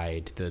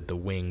wide. The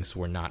wings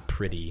were not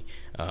pretty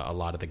a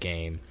lot of the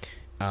game.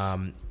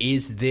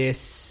 Is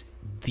this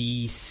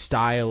the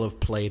style of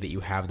play that you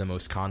have the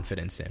most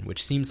confidence in,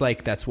 which seems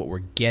like that's what we're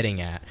getting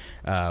at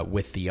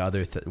with the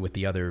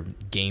other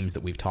games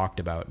that we've talked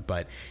about?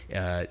 But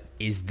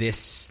is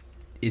this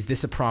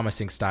a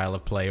promising style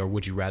of play, or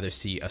would you rather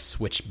see a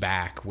switch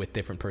back with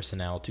different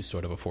personnel to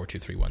sort of a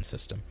 4-2-3-1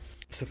 system?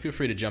 So feel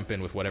free to jump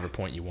in with whatever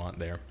point you want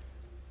there.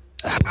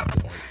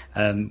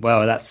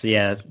 Well,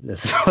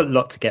 there's a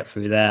lot to get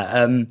through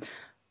there.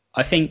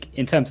 I think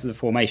in terms of the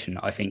formation,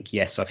 I think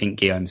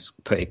Guillaume's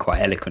put it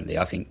quite eloquently.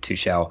 I think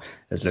Tuchel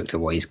has looked at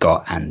what he's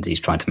got and he's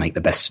trying to make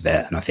the best of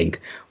it. And I think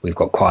we've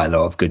got quite a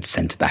lot of good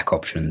centre-back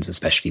options,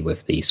 especially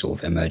with the sort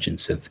of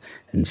emergence of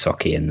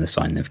Nsocki and the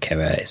signing of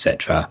Kehrer,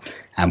 etc.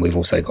 And we've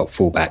also got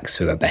fullbacks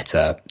who are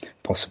better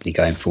possibly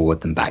going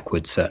forward than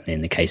backwards, certainly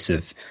in the case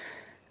of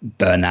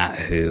Bernat,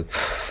 who,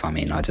 I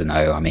mean, I don't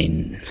know. I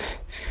mean,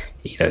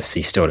 he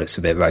still looks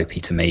a bit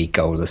ropey to me,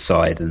 goal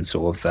aside, and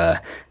sort of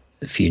a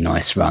few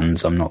nice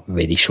runs. I'm not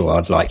really sure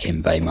I'd like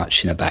him very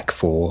much in a back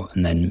four.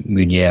 And then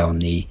Meunier on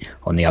the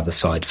other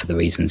side, for the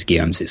reasons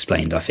Guillaume's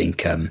explained, I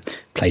think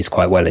plays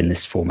quite well in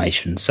this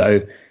formation.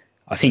 So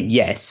I think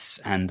yes,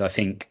 and I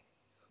think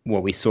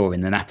what we saw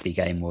in the Napoli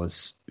game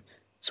was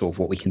sort of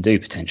what we can do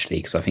potentially,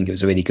 because I think it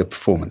was a really good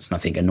performance, and I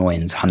think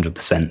annoying's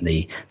 100%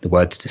 the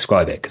word to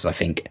describe it, because I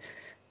think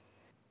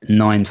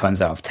 9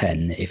 times out of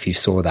 10, if you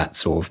saw that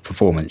sort of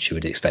performance, you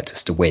would expect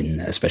us to win,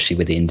 especially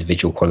with the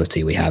individual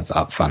quality we have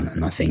up front.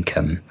 And I think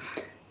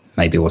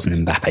maybe it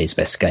wasn't Mbappe's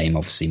best game.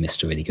 Obviously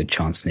missed a really good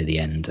chance near the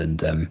end,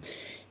 and you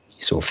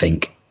sort of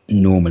think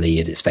normally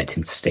you'd expect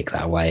him to stick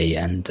that away,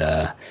 and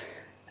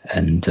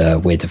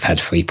we'd have had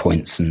 3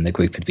 points, and the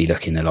group would be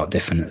looking a lot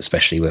different,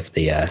 especially with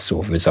the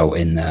sort of result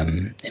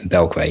in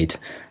Belgrade.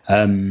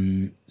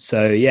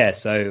 So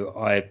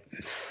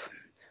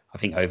I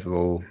think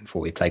overall,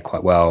 thought we played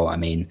quite well. I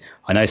mean,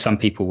 I know some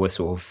people were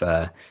sort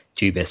of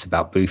dubious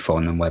about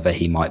Buffon and whether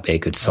he might be a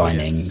good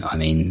signing. Yes. I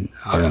mean,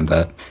 I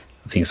remember,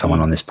 I think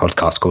someone on this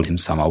podcast called him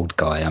some old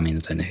guy. I mean, I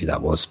don't know who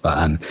that was, but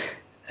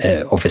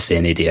obviously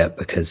an idiot,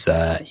 because,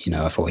 I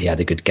thought he had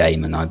a good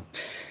game, and I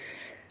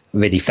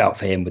really felt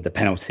for him with the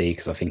penalty,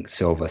 because I think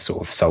Silva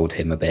sort of sold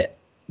him a bit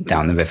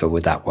down the river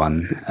with that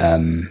one.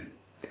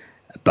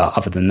 But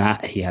other than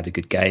that, he had a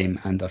good game,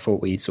 and I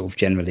thought we sort of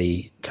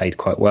generally played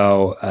quite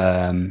well.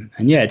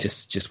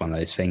 Just one of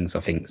those things. I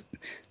think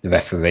the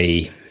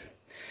referee,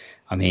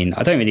 I mean,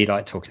 I don't really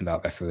like talking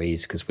about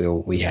referees, because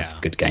we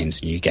have good games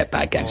and you get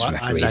bad games from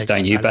referees,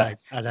 don't you? I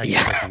like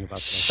talking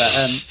about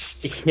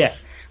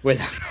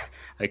that.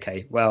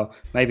 Okay, well,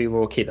 maybe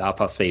we'll keep that up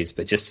our sleeves.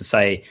 But just to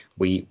say,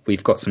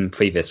 we've got some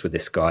previous with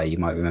this guy. You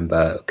might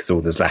remember, because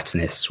all the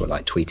Zlatanists were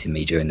like tweeting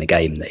me during the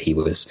game that he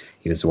was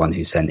the one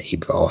who sent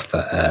Ibra off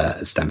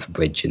at Stamford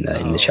Bridge in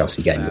the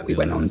Chelsea game that we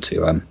went on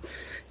to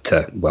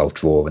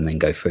draw and then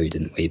go through,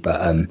 didn't we?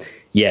 But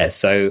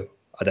so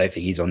I don't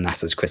think he's on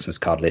NASA's Christmas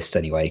card list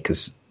anyway,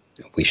 because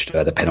we should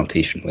have had a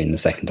penalty, shouldn't we, in the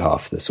second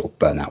half, the sort of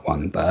burnout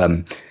one. But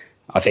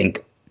I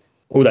think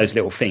all those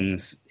little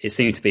things, it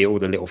seemed to be all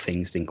the little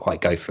things didn't quite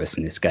go for us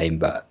in this game,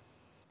 but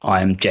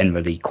I am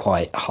generally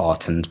quite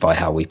heartened by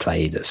how we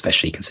played,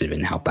 especially considering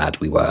how bad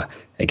we were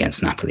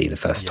against Napoli the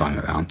first time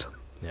around.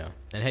 Yeah.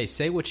 And hey,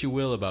 say what you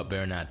will about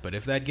Bernat, but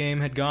if that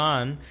game had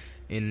gone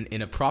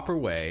in a proper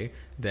way,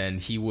 then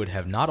he would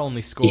have not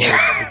only scored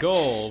the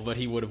goal, but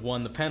he would have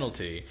won the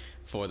penalty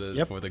for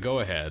the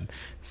go-ahead.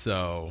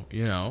 So,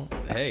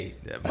 hey,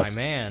 my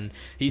man,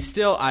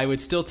 I would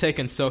still take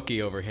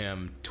Nsoki over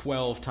him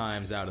 12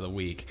 times out of the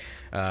week.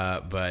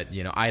 But,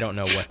 I don't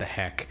know what the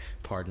heck,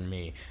 pardon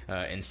me,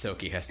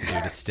 Nsoki has to do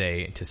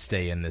to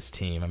stay in this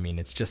team. I mean,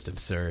 it's just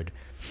absurd.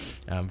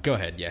 Go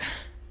ahead, yeah.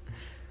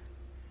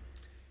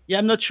 Yeah,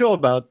 I'm not sure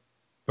about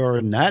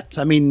Bernat.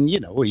 I mean,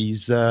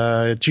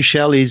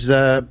 Tuchel is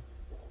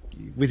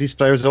with his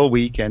players all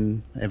week,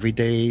 and every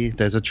day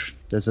there's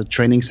a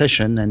training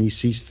session, and he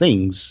sees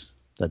things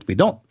that we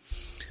don't.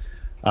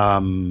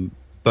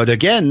 But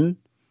again,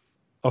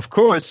 of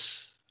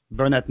course,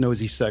 Bernat knows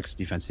he sucks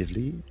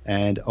defensively,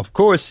 and of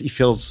course he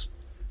feels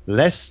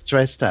less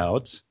stressed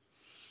out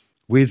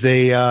with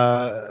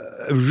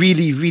a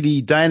really,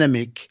 really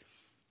dynamic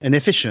and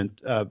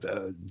efficient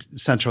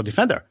central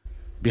defender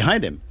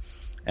behind him.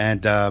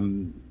 And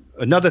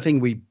another thing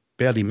we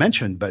barely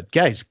mentioned, but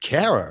guys,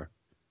 Kehrer.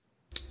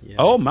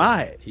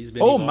 Yeah, he's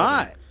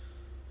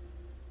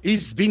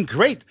been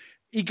great.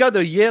 He got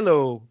a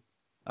yellow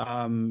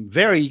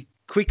very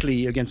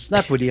quickly against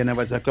Napoli, and I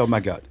was like, oh my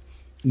god,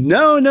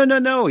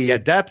 no. He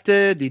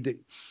adapted.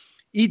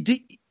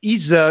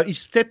 He's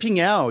stepping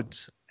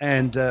out,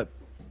 and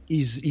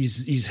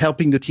he's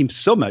helping the team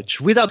so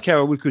much. Without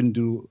Kehrer, we couldn't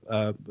do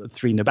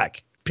 3 in the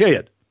back.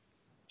 Period.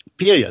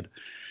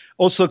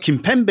 Also,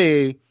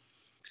 Kimpembe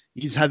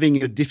is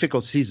having a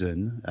difficult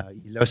season.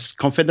 He lost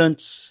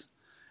confidence,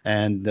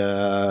 and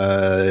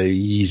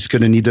he's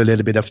going to need a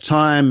little bit of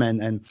time.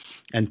 And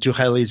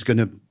Tuchel is going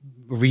to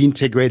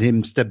reintegrate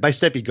him step by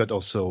step. He got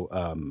also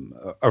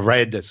a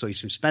red, so he's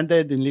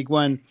suspended in Ligue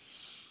 1.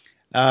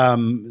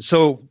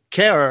 So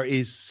Kehrer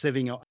is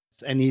saving us,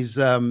 and he's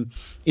in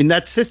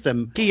that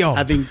system. Guillaume.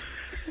 Having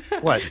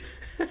what?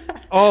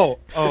 A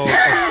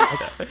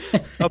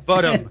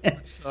bottom.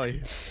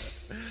 Sorry.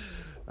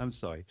 I'm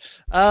sorry.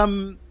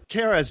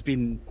 Kehrer has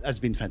been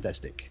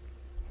fantastic,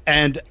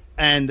 and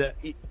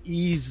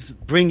he's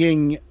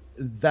bringing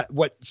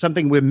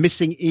something we're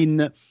missing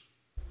in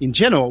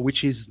general,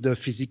 which is the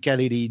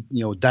physicality,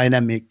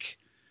 dynamic,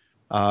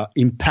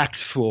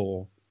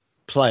 impactful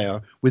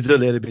player with a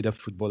little bit of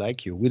football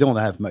IQ. We don't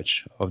have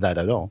much of that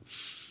at all.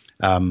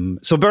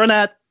 So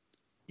Bernat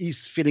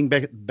is feeling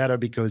better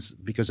because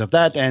of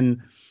that,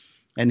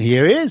 and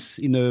here he is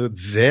in a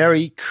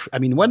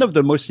one of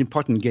the most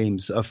important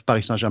games of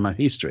Paris Saint-Germain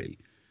history.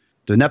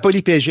 The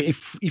Napoli PSG,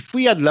 if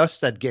we had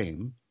lost that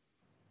game,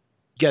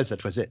 guess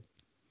that was it.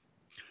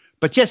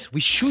 But yes,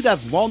 we should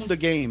have won the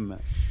game.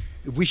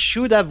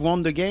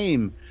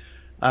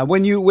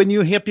 When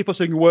you hear people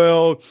saying,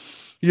 well,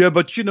 yeah,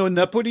 but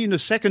Napoli in the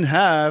second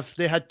half,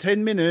 they had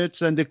 10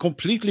 minutes and they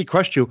completely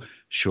crushed you.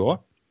 Sure.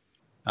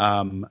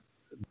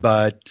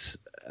 But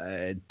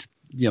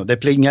they're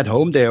playing at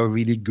home. They're a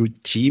really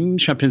good team,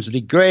 Champions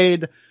League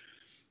grade.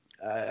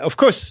 Of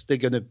course, they're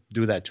going to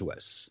do that to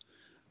us.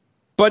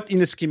 But in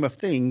the scheme of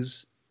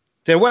things,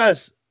 there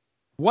was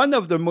one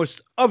of the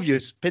most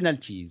obvious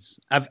penalties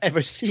I've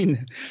ever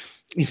seen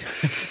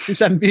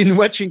since I've been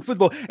watching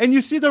football. And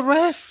you see the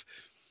ref.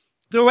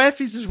 The ref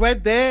is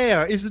right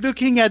there. He's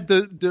looking at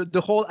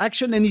the whole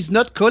action and he's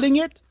not calling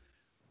it.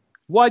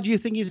 Why do you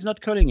think he's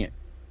not calling it?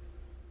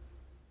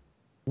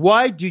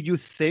 Why do you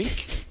think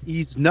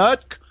he's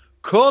not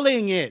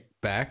calling it?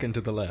 Back and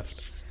to the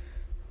left.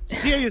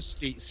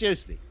 Seriously. It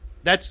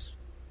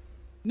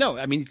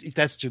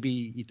has to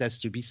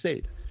be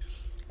said.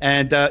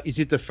 And is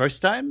it the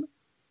first time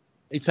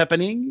it's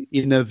happening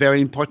in a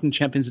very important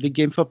Champions League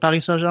game for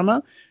Paris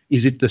Saint-Germain?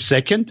 Is it the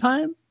second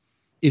time?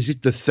 Is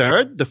it the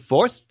third, the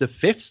fourth, the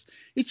fifth?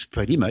 It's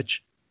pretty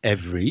much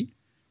every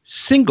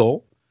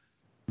single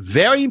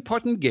very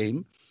important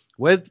game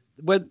when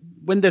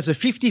there's a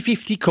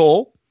 50-50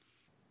 call,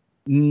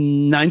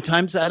 9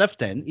 times out of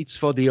 10, it's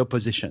for the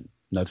opposition,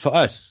 not for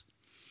us.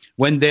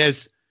 When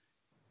there's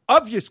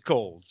obvious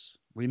calls,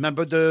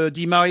 remember the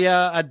Di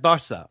Maria at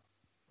Barca.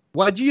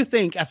 What do you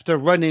think after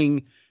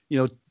running,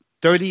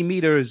 30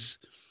 meters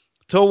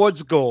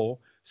towards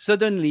goal,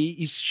 suddenly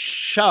his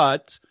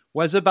shot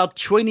was about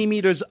 20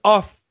 meters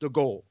off the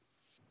goal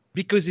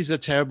because he's a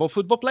terrible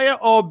football player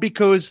or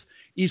because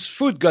his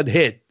foot got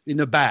hit in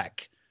the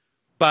back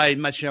by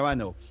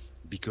Mascherano?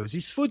 Because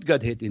his foot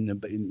got hit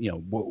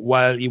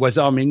while he was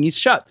arming his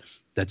shot.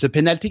 That's a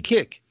penalty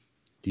kick.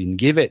 Didn't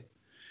give it.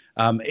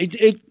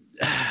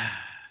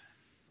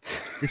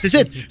 This is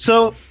it.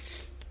 So,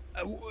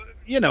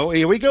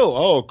 here we go.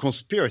 Oh,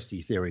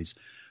 conspiracy theories.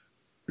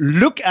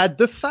 Look at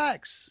the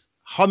facts.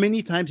 How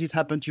many times it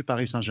happened to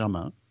Paris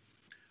Saint-Germain?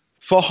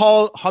 For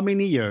how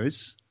many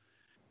years?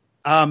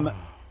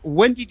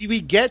 When did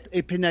we get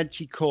a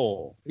penalty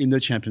call in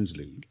the Champions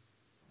League?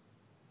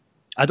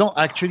 I don't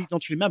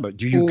remember.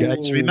 Do you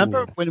guys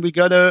remember when we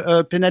got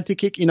a penalty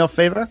kick in our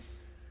favor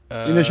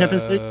in the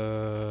Champions League?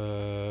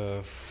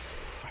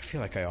 I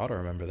feel like I ought to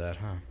remember that,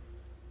 huh?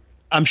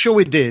 I'm sure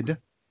we did.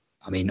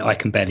 I mean, I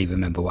can barely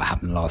remember what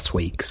happened last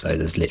week, so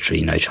there's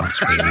literally no chance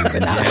for me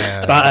remembering that.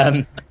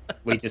 Yeah.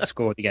 But we just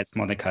scored against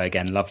Monaco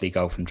again. Lovely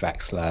goal from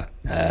Draxler.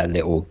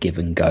 Little give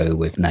and go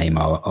with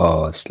Neymar.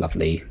 Oh, it's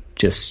lovely.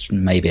 Just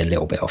maybe a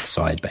little bit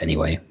offside, but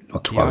anyway,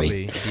 not to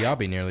worry.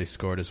 Diaby nearly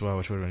scored as well,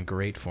 which would have been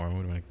great for him.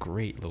 Would have been a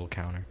great little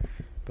counter.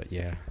 But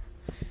yeah.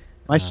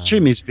 My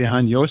stream is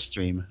behind your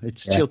stream.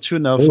 It's still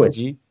 2-0 for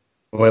me.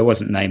 Well, it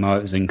wasn't Neymar,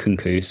 it was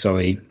Nkunku.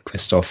 Sorry,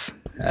 Christophe.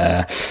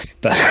 But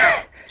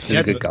it was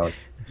a good goal.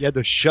 He had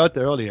a shot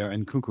earlier,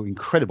 and Nkunku,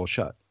 incredible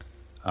shot.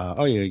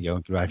 Here you go,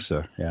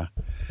 Draxler. Yeah.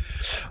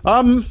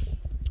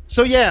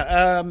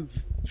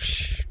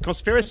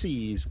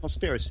 Conspiracies.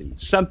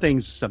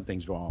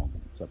 Something's wrong.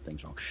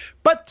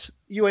 But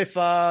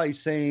UEFA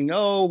is saying,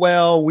 oh,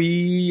 well,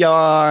 we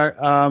are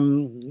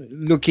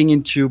looking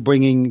into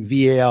bringing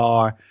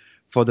VAR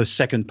for the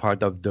second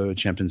part of the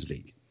Champions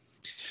League.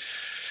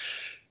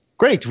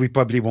 Great, we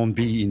probably won't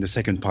be in the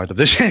second part of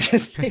the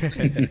Champions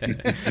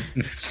League.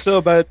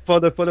 But for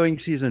the following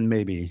season,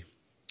 maybe.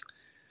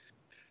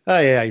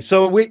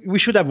 So we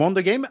should have won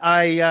the game.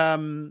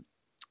 I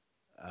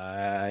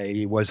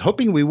was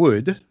hoping we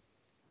would.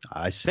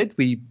 I said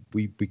we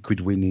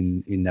could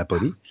win in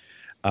Napoli.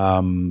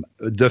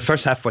 The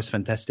first half was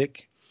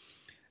fantastic.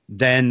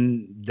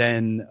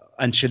 Then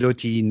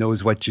Ancelotti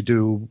knows what to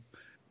do.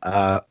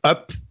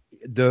 Up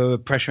the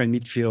pressure in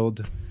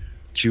midfield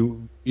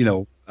to,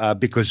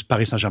 because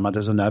Paris Saint-Germain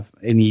doesn't have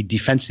any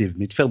defensive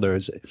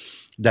midfielders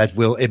that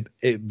will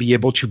be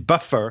able to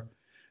buffer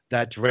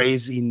that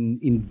raise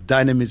in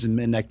dynamism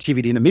and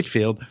activity in the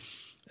midfield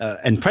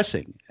and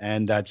pressing.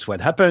 And that's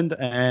what happened.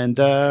 And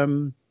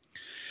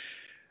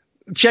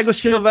Thiago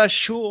Silva,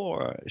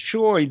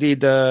 sure, he did.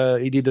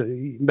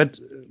 But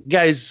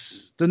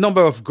guys, the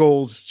number of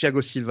goals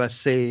Thiago Silva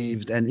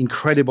saved and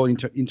incredible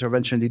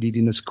intervention he did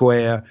in the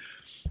square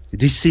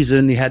this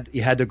season, he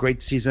had a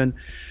great season.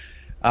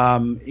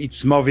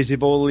 It's more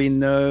visible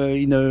in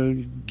a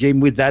game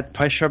with that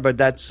pressure, but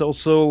that's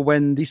also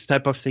when these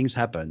type of things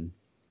happen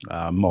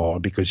more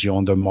because you're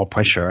under more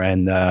pressure,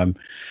 and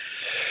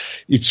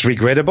it's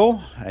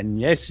regrettable. And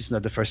yes, it's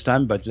not the first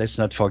time, but let's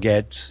not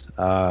forget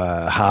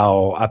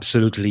how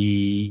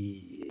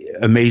absolutely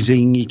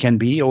amazing he can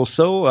be.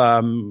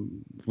 Also,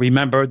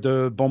 remember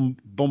the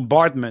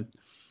bombardment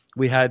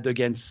we had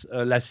against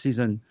last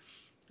season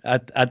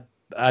at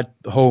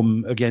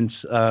home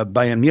against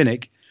Bayern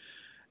Munich.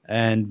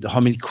 And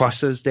how many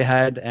crosses they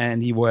had,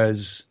 and he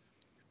was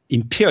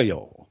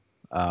imperial.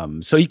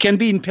 So he can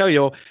be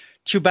imperial.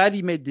 Too bad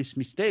he made this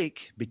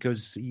mistake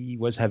because he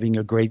was having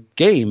a great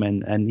game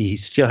and he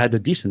still had a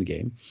decent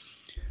game.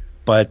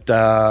 But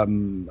I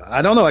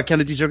don't know. I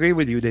kind of disagree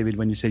with you, David,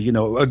 when you say,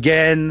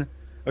 again,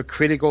 a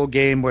critical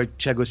game where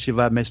Thiago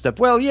Silva messed up.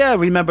 Well, yeah,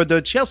 remember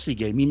the Chelsea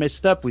game? He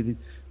messed up with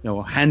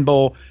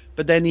handball,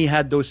 but then he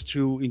had those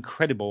two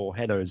incredible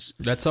headers.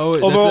 That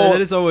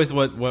is always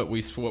what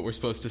we're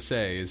supposed to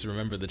say is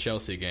remember the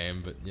Chelsea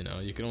game, but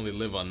you can only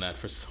live on that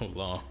for so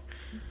long.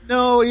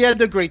 No, he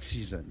had a great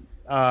season.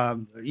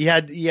 He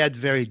had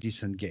very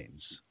decent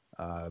games.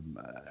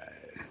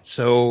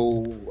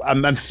 So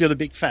I'm still a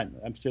big fan.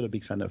 I'm still a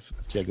big fan of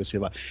Thiago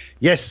Silva.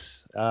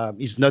 Yes,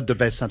 he's not the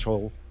best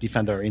central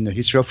defender in the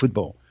history of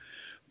football,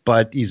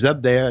 but he's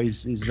up there.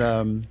 He's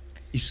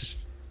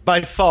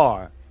by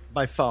far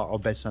our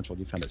best central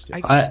defender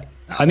still.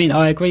 I mean,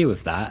 I agree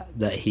with that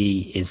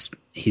he's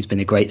been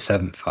a great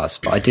servant for us,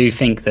 but I do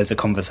think there's a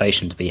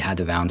conversation to be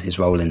had around his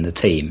role in the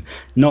team.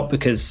 Not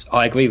because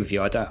I agree with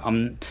you.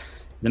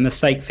 The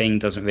mistake thing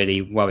doesn't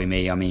really worry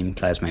me. I mean,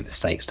 players make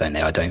mistakes, don't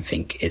they? I don't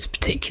think he's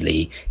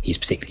particularly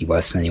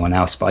worse than anyone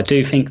else, but I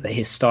do think that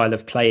his style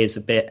of play is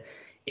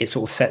it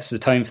sort of sets the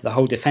tone for the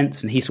whole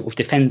defence, and he sort of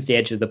defends the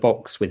edge of the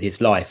box with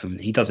his life, and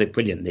he does it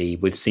brilliantly.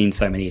 We've seen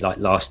so many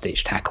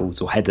last-ditch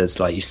tackles or headers,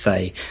 like you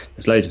say.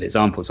 There's loads of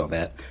examples of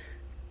it.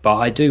 But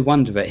I do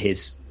wonder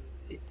if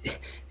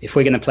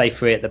we're going to play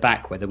three at the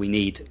back, whether we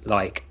need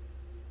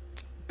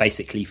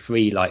basically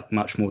three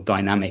much more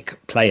dynamic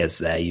players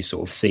there. You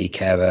sort of see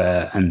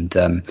Kehrer and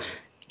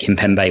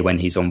Kimpembe when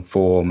he's on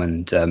form,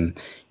 and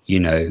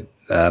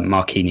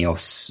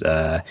Marquinhos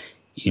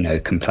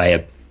can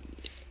play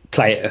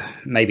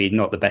maybe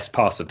not the best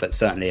passer, but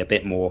certainly a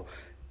bit more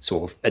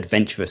sort of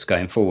adventurous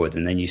going forward.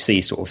 And then you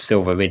see sort of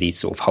Silva really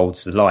sort of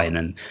holds the line.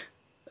 And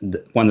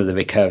one of the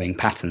recurring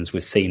patterns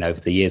we've seen over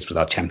the years with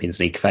our Champions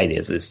League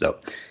failures is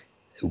that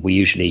we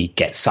usually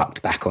get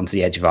sucked back onto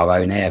the edge of our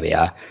own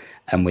area,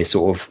 and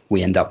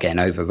we end up getting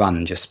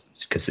overrun just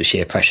because the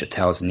sheer pressure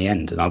tells in the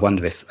end. And I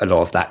wonder if a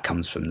lot of that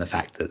comes from the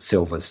fact that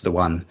Silva's the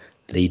one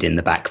leading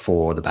the back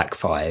four or the back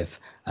five,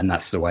 and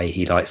that's the way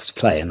he likes to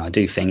play. And I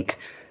do think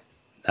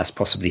that's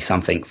possibly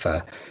something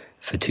for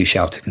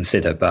Tuchel to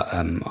consider, but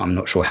I'm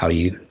not sure how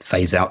you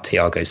phase out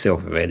Thiago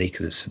Silva really,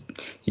 because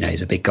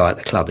he's a big guy at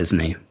the club, isn't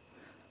he?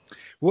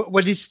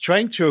 What he's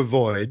trying to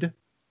avoid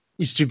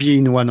is to be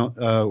in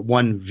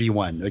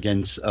 1v1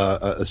 against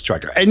a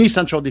striker. Any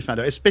central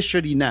defender,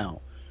 especially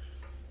now,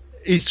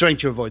 is trying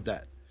to avoid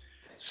that.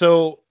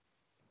 So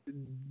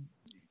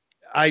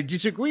I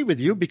disagree with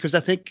you, because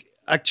I think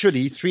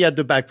actually three at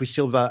the back with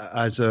Silva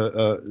as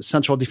a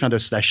central defender /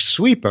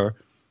 sweeper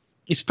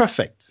is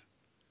perfect.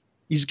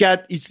 He's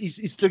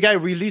the guy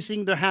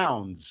releasing the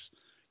hounds,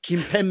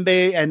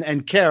 Kimpembe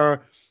and Kehrer,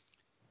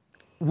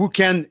 who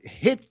can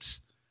hit.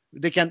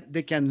 They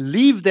can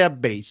leave their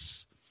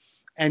base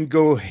and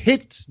go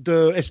hit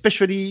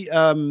especially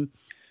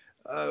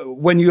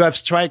when you have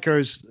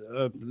strikers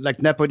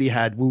like Napoli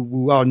had,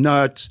 who are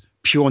not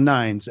pure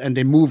nines, and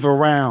they move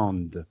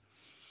around.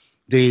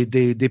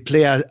 They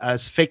play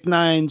as fake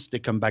nines. They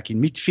come back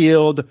in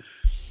midfield,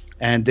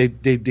 and they're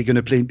going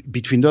to play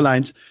between the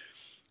lines.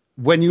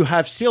 When you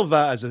have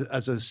Silva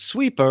as a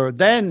sweeper,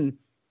 then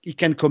he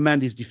can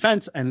command his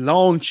defense and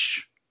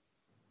launch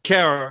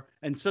Kehrer,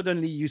 and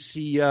suddenly you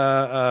see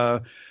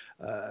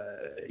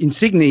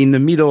Insigne in the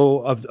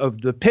middle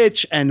of the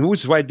pitch, and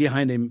who's right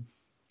behind him?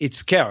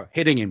 It's Kehrer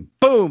hitting him.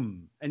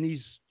 Boom! And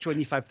he's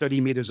 25,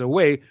 30 meters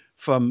away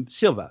from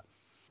Silva.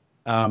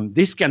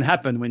 This can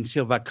happen when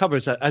Silva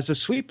covers as a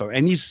sweeper,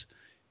 and he's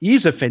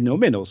a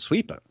phenomenal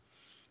sweeper.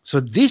 So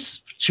this,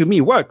 to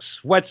me,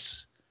 works.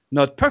 What's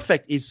not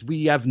perfect is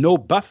we have no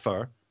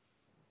buffer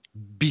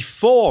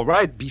before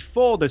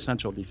the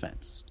central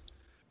defense.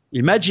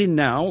 Imagine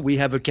now we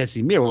have a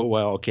Casemiro.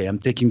 Well, okay, I'm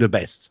taking the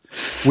best.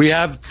 We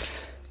have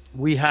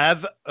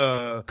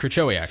a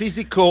Krychowiak.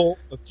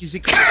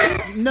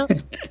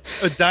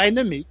 a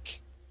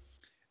dynamic,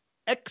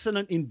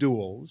 excellent in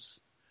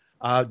duels,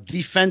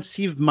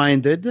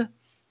 defensive-minded,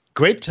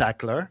 great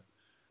tackler,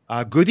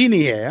 good in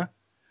the air,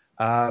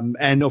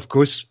 and of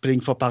course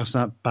playing for Paris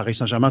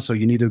Saint-Germain. So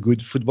you need a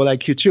good football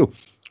IQ too.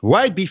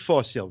 Right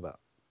before Silva.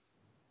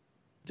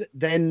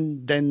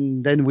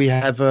 Then we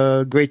have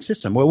a great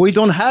system. Well, we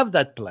don't have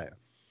that player.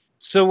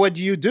 So what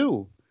do?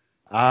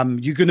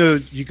 You're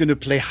gonna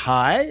play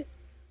high.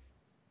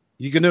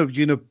 You're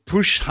gonna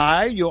push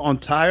high your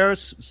entire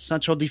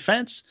central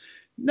defense.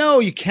 No,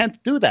 you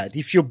can't do that.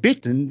 If you're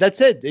beaten,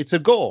 that's it. It's a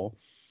goal.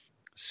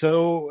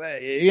 So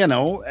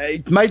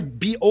it might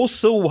be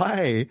also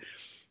why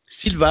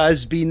Silva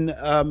has been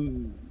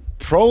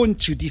prone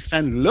to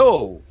defend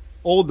low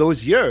all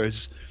those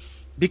years.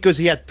 Because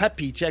he had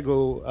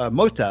Thiago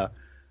Motta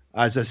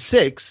as a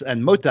 6,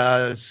 and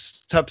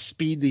Motta's top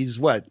speed is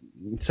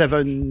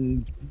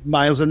 7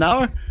 miles an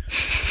hour?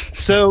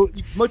 So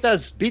if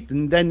Motta's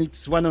beaten, then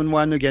it's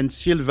 1-on-1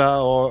 against Silva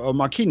or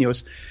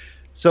Marquinhos.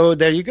 So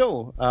there you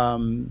go.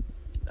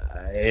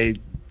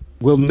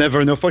 We'll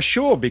never know for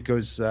sure,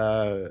 because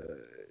I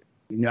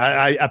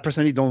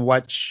personally don't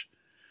watch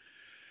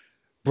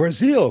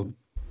Brazil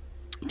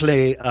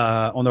play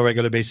on a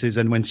regular basis,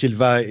 and when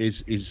Silva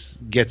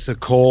gets a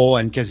call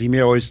and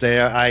Casemiro is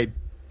there, I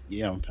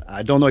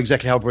don't know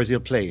exactly how Brazil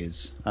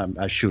plays.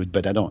 I should,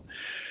 but I don't.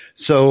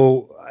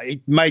 So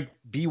it might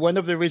be one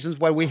of the reasons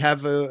why we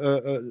have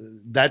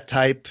that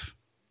type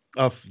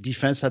of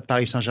defense at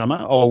Paris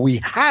Saint-Germain, or we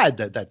had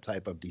that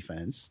type of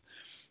defense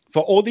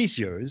for all these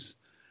years.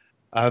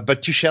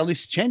 But Tuchel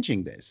is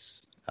changing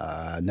this.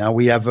 Now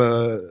we have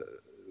a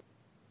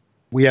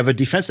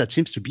defense that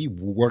seems to be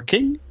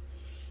working,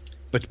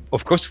 but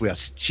of course we are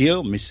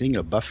still missing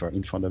a buffer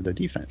in front of the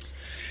defense.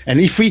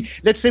 And if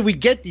let's say we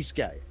get this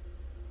guy,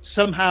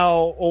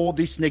 somehow all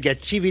this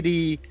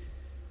negativity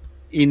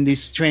in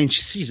this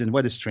strange season,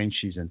 what a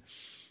strange season,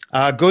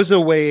 goes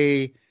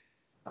away.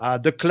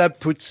 The club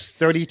puts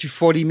 30 to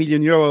 40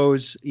 million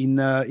euros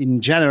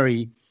in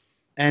January,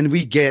 and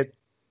we get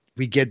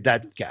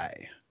that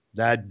guy,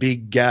 that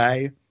big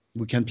guy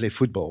who can play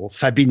football.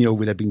 Fabinho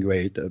would have been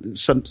great.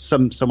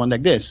 Someone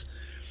like this.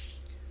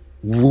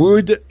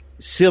 Would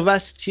Silva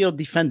still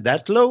defend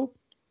that low?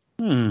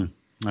 I'm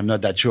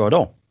not that sure at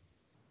all.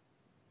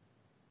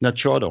 Not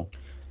sure at all.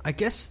 I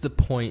guess the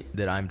point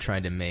that I'm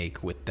trying to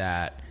make with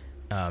that,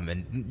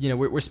 and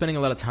we're spending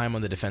a lot of time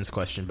on the defense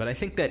question, but I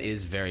think that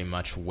is very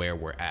much where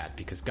we're at,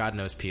 because God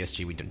knows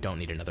PSG, we don't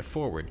need another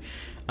forward.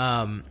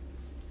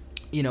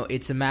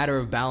 It's a matter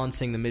of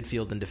balancing the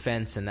midfield and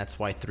defense, and that's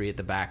why 3 at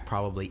the back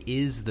probably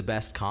is the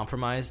best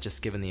compromise,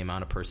 just given the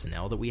amount of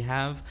personnel that we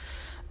have.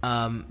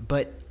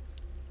 But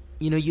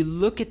you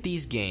look at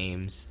these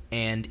games,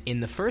 and in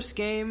the first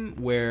game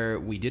where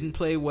we didn't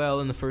play well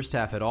in the first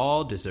half at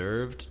all,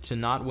 deserved to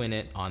not win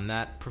it on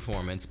that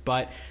performance,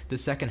 but the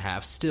second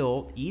half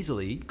still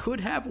easily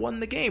could have won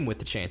the game with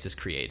the chances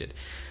created.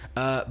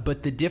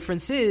 But the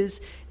difference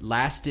is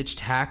last-ditch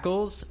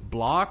tackles,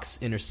 blocks,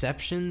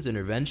 interceptions,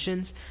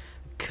 interventions.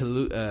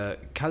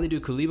 Kalidou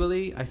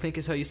Koulibaly, I think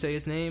is how you say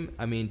his name.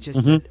 I mean,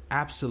 just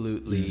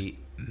absolutely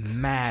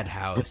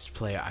madhouse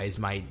player. Is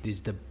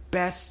the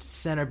best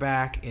center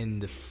back in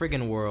the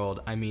friggin' world.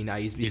 I mean,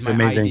 he's my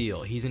amazing.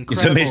 ideal. He's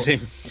incredible. It's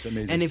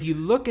amazing. And if you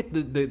look at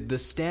the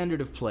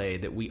standard of play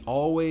that we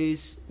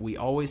always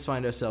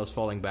find ourselves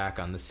falling back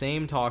on, the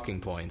same talking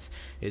points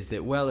is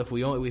that, well, if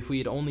we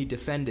had only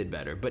defended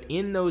better. But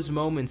in those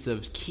moments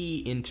of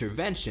key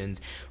interventions,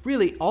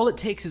 really all it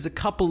takes is a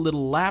couple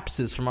little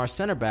lapses from our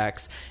center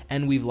backs,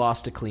 and we've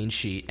lost a clean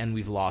sheet and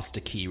we've lost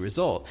a key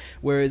result.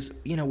 Whereas,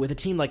 with a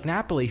team like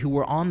Napoli, who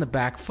were on the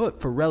back foot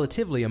for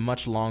relatively a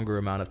much longer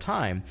amount of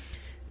time,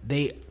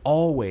 they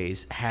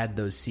always had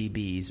those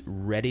CBs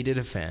ready to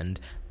defend,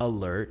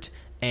 alert,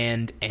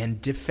 and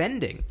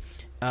defending.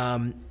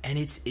 And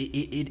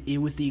it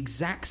was the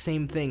exact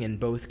same thing in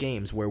both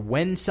games, where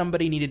when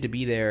somebody needed to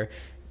be there,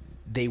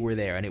 they were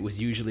there, and it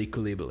was usually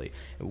Koulibaly.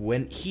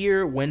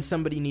 When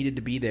somebody needed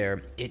to be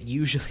there, it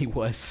usually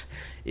was.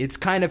 It's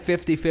kind of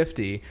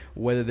 50-50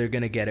 whether they're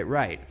going to get it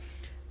right.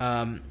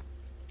 And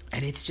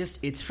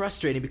it's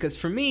frustrating, because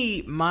for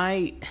me,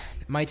 my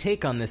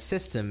take on this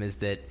system is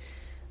that,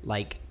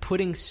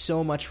 putting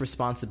so much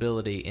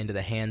responsibility into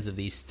the hands of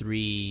these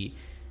 3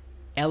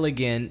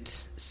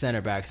 elegant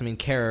center backs. I mean,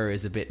 Kehrer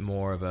is a bit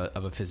more of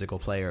a physical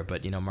player,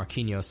 but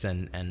Marquinhos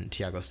and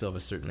Thiago Silva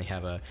certainly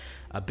have a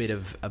bit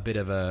of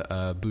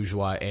a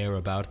bourgeois air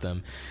about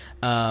them.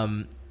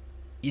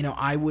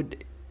 I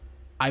would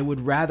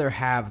rather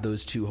have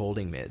those 2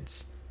 holding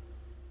mids.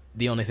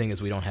 The only thing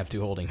is we don't have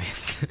 2 holding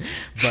mids.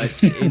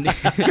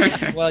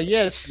 But well,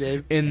 yes,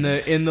 Dave. In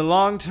the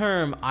long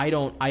term, I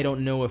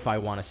don't know if I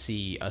want to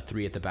see a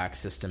 3 at the back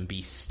system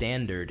be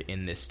standard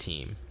in this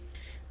team.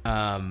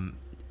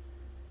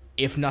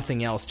 If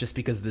nothing else, just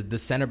because the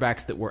center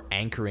backs that we're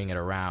anchoring it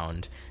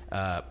around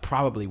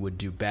probably would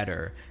do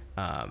better,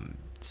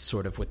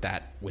 sort of with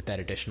that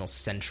additional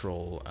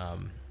central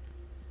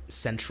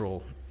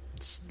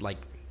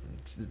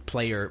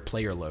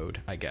player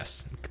load, I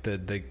guess,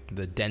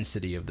 the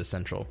density of the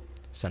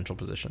central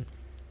position.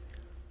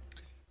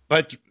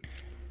 But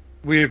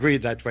we agree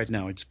that right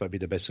now it's probably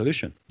the best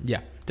solution.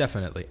 Yeah,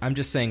 definitely. I'm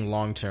just saying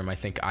long term, I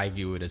think I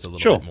view it as a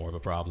little bit more of a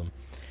problem.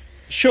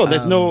 Sure,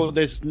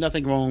 there's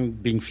nothing wrong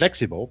being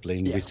flexible,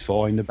 playing with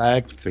 4 in the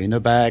back, 3 in the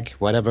back,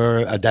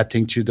 whatever,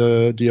 adapting to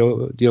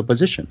the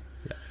opposition.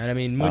 Yeah. And I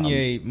mean,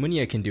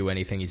 Meunier can do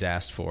anything he's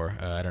asked for.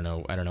 I don't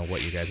know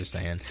what you guys are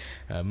saying.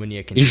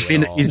 Meunier can. He's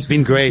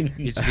been great.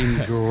 He's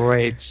been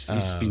great.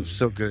 He's been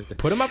so good.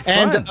 Put him up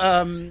front.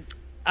 And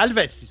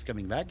Alves is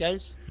coming back,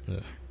 guys.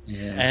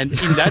 Yeah. And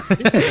in that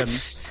system,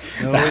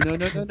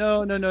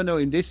 no.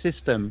 In this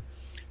system,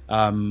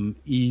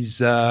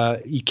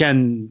 he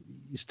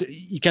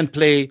can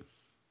play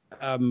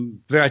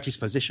Verratti's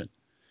position.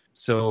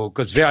 So,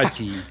 because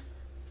Verratti,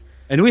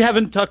 and we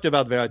haven't talked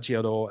about Verratti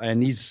at all,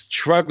 and he's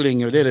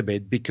struggling a little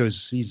bit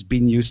because he's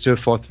been used to a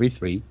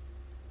 4-3-3.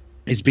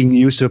 He's been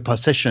used to a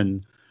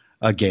possession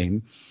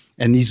game,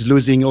 and he's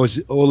losing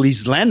all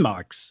his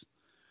landmarks,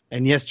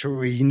 and he has to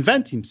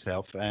reinvent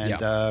himself,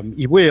 and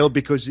he will,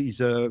 because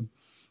he's a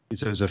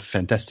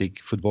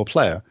fantastic football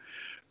player,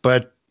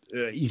 but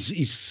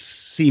he's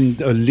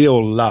seemed a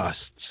little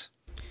lost.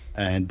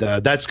 And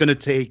that's going to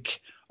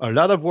take a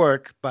lot of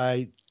work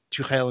by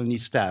Tuchel and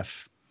his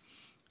staff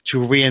to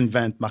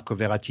reinvent Marco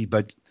Verratti.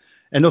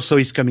 And also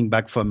he's coming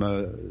back from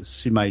a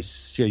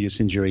semi-serious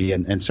injury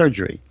and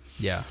surgery.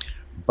 Yeah.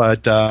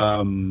 But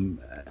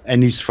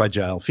and he's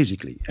fragile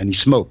physically, and he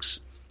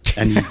smokes,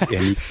 and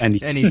he's and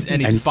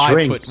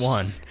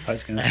 5'1". I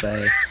was going to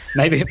say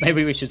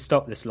maybe we should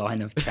stop this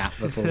line of chat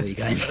before we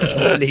go into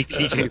some really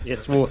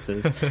dubious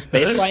waters.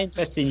 But it's quite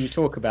interesting you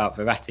talk about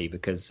Verratti,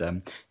 because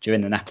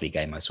during the Napoli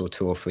game I saw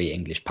 2 or 3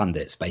 English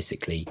pundits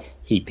basically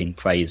heaping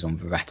praise on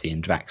Verratti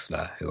and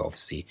Draxler, who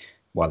obviously,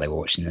 while they were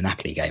watching the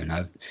Napoli game,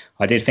 and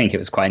I did think it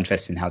was quite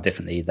interesting how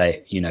differently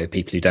they,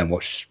 people who don't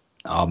watch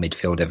our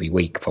midfield every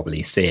week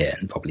probably see it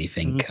and probably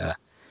think,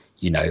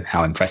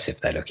 how impressive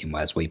they're looking,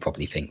 whereas we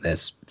probably think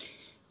there's,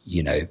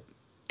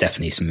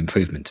 definitely some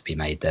improvement to be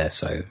made there.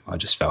 So I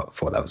just thought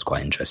that was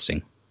quite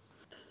interesting.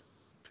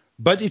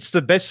 But it's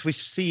the best we've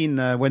seen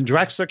when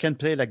Draxler can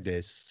play like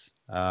this.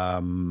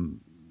 But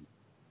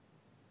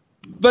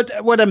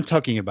what I'm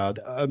talking about,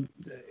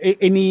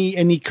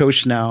 any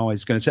coach now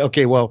is going to say,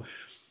 okay, well,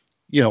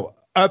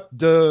 up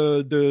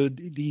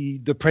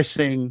the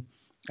pressing,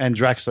 and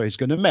Draxler is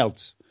going to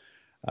melt.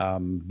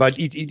 But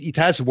it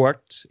has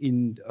worked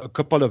in a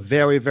couple of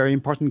very, very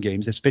important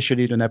games,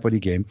 especially the Napoli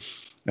game.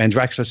 And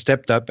Draxler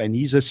stepped up, and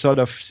he's a sort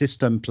of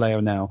system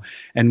player now.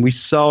 And we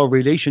saw a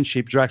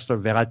relationship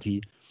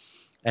Draxler-Verratti,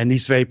 and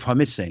he's very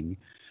promising.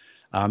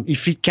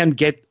 If he can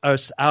get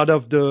us out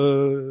of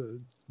the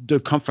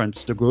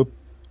conference, the group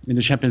in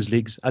the Champions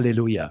Leagues,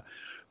 hallelujah.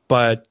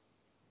 But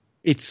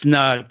it's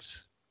not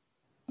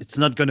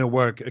going to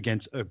work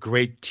against a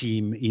great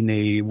team in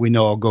a win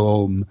or go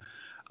home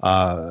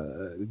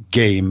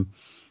game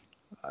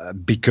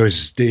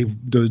because the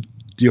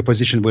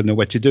opposition would know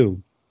what to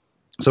do.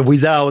 So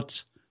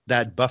without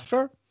that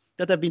buffer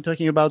that I've been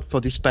talking about for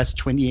this past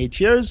 28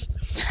 years,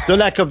 the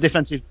lack of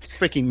defensive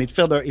freaking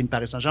midfielder in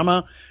Paris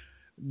Saint-Germain,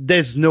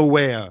 there's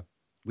nowhere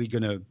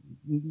we're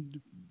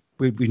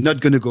not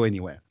going to go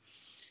anywhere.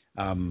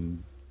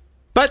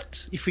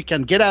 But if we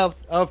can get out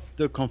of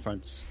the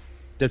conference,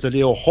 there's a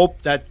little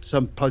hope that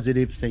some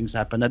positive things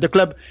happen at the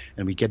club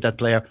and we get that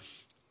player.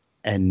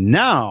 And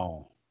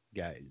now,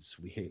 guys,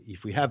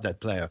 if we have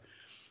that player,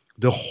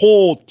 the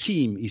whole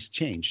team is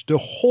changed. The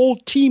whole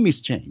team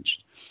is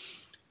changed.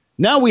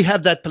 Now we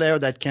have that player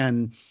that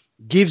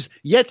gives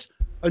yet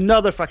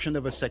another fraction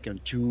of a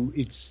second to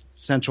its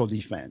central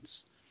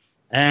defense.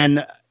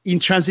 And in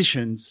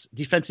transitions,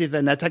 defensive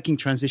and attacking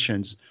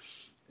transitions,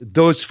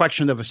 those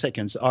fraction of a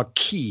seconds are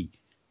key,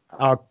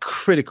 are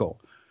critical.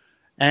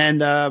 And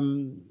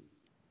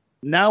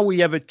now we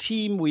have a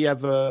team, we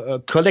have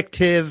a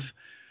collective,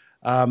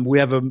 we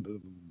have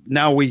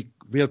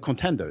real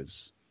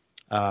contenders.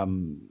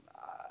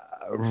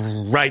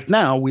 Right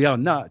now, we are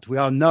not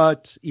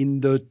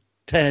in the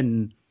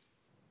 10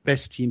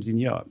 best teams in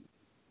Europe.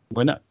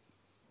 We're not.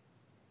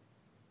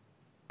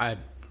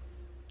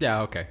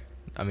 Yeah, okay.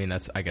 I mean, I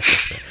guess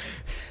that's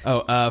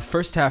fair.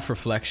 First half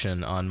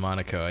reflection on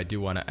Monaco. I do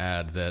want to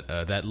add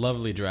that that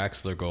lovely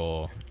Draxler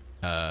goal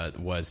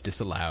was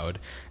disallowed,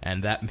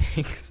 and that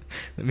means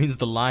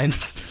the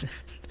linesman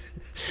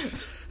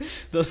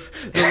the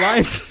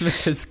linesman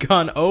has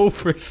gone 0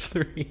 for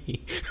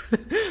 3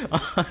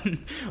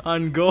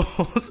 on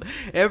goals.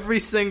 Every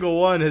single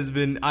one has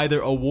been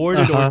either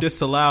awarded or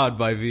disallowed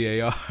by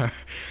VAR.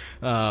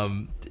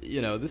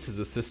 This is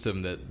a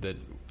system that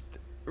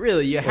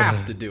really you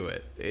have to do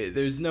it.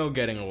 There's no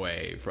getting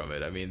away from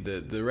it. I mean,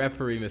 the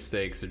referee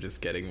mistakes are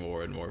just getting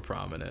more and more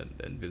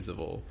prominent and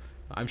visible.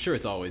 I'm sure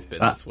it's always been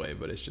this way,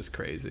 but it's just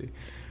crazy.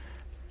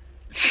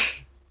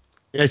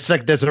 It's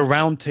like there's a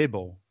round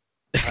table.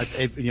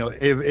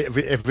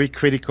 Every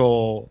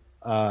critical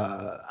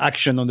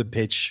action on the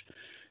pitch,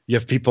 you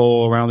have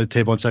people around the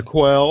table. It's like,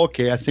 well,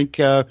 okay, I think,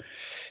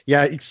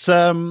 it's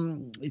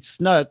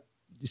not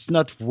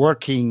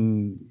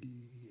working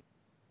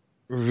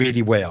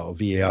really well,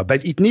 VAR,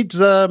 but it needs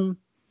to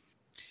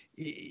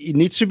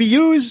be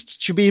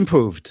used to be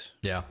improved.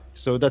 Yeah.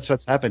 So that's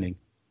what's happening.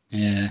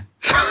 Yeah.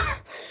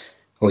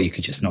 Or you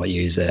could just not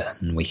use it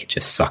and we could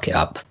just suck it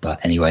up.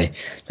 But anyway,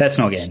 let's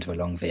not get into a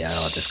long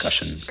VAR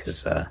discussion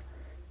because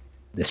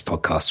this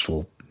podcast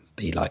will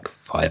be like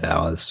 5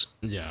 hours.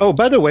 Yeah. Oh,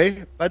 by the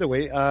way,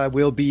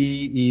 we'll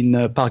be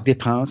in Parc des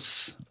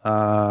Princes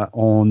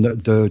on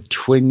the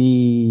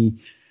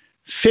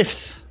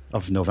 25th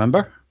of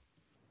November.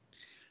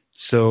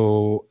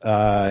 So,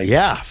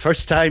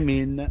 first time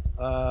in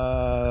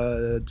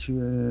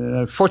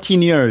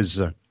 14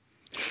 years.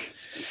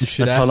 You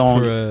should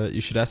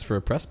ask for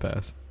a press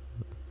pass.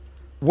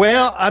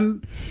 Well,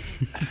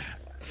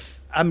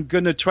 I'm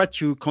gonna try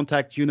to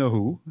contact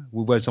who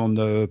was on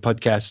the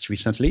podcast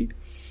recently,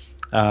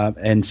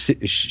 and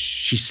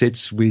she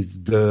sits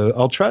with the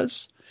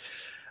ultras.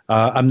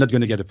 I'm not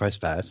gonna get a press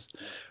pass,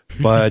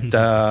 but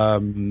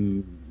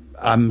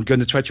I'm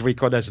gonna try to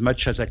record as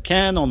much as I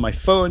can on my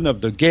phone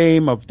of the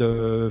game, of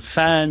the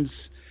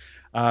fans.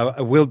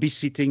 I will be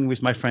sitting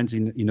with my friends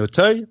in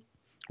Auteuil,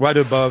 right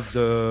above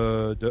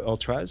the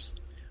ultras.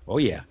 Oh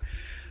yeah.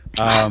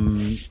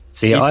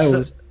 See,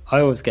 I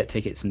always get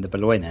tickets in the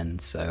Boulogne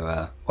end.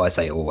 So, I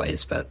say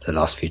always, but the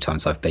last few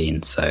times I've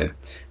been, so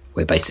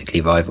we're basically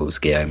rivals,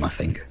 Guillaume, I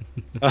think.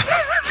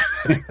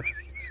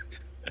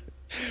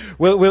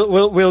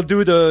 we'll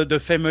do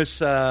the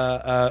famous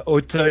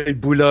Auteuil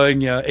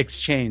Boulogne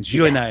exchange.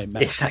 You and I,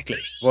 Matt. Exactly.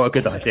 What a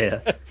good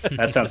idea.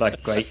 That sounds like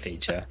a great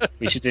feature.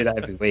 We should do that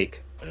every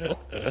week.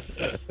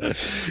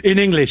 In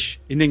English.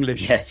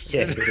 Yeah.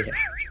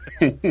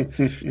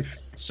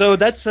 So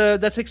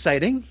that's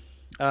exciting.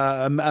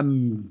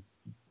 I'm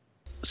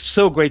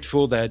so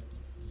grateful that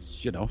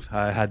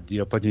I had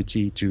the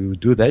opportunity to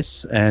do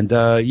this, and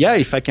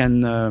if I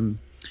can,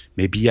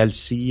 maybe I'll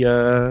see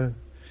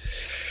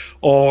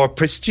our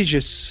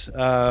prestigious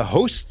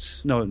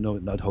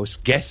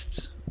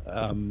guest.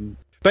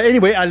 But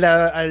anyway,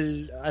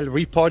 I'll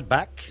report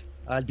back.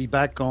 I'll be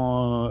back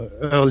on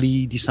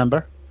early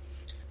December.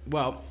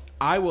 Well,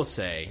 I will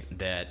say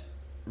that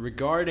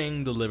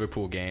regarding the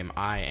Liverpool game,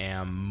 I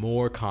am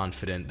more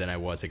confident than I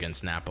was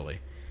against Napoli.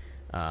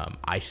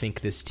 I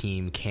think this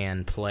team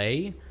can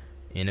play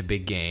in a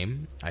big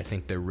game. I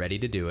think they're ready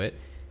to do it.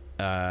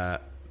 I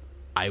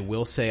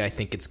will say I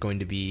think it's going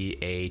to be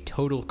a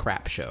total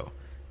crap show.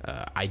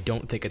 I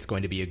don't think it's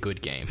going to be a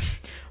good game.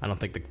 I don't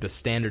think the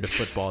standard of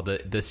football,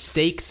 the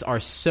stakes are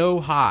so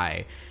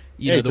high.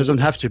 It doesn't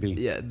have to be.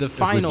 Yeah, the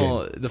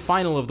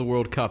final of the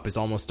World Cup is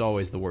almost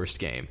always the worst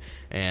game,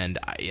 and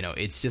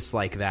it's just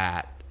like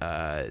that.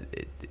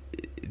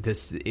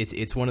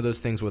 It's one of those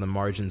things where the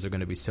margins are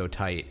going to be so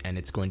tight and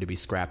it's going to be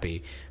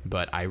scrappy.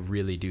 But I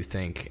really do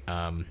think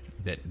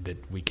that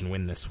we can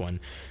win this one,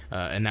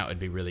 and that would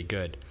be really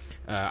good.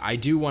 I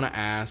do want to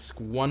ask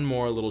one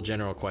more little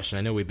general question.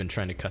 I know we've been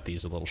trying to cut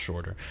these a little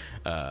shorter,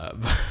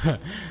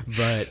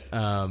 but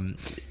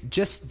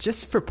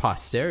just for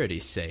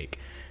posterity's sake,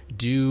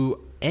 do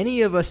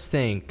any of us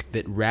think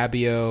that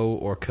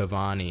Rabiot or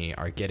Cavani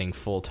are getting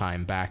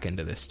full-time back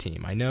into this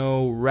team? I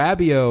know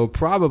Rabiot,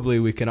 probably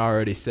we can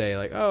already say,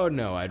 like, oh,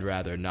 no, I'd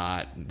rather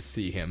not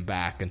see him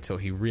back until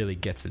he really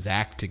gets his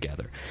act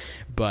together.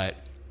 But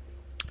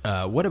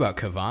what about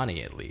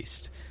Cavani, at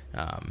least?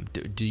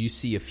 Do you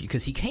see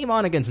because he came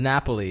on against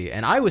Napoli,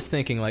 and I was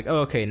thinking like, oh,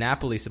 okay,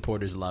 Napoli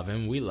supporters love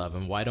him, we love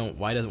him. Why don't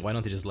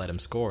they just let him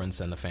score and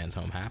send the fans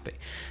home happy?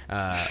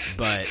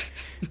 But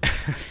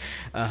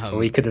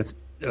they could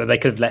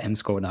have let him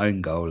score an own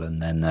goal, and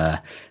then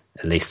at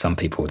least some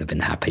people would have been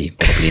happy.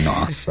 Probably not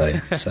us.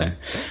 So.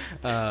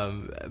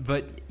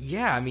 But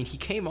yeah, I mean, he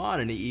came on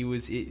and he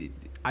was.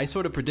 I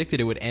sort of predicted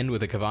it would end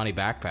with a Cavani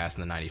back pass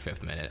in the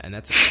 95th minute, and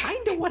that's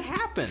kind of what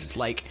happened.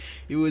 Like,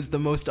 it was the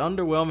most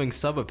underwhelming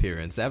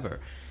sub-appearance ever.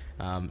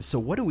 So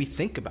what do we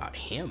think about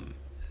him?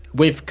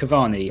 With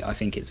Cavani, I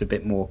think it's a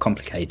bit more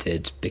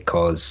complicated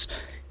because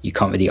you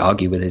can't really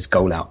argue with his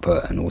goal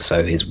output and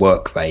also his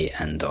work rate,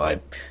 and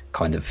I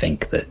kind of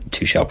think that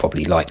Tuchel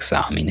probably likes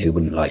that. I mean, who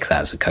wouldn't like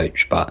that as a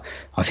coach? But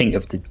I think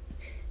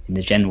in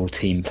the general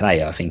team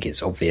play, I think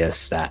it's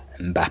obvious that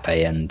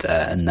Mbappe and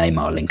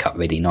Neymar link up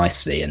really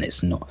nicely, and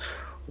it's not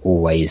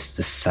always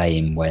the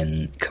same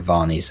when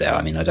Cavani's there.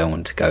 I mean, I don't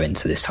want to go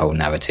into this whole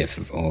narrative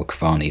of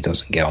Cavani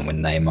doesn't get on with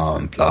Neymar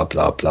and blah,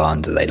 blah, blah,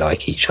 and do they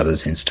like each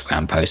other's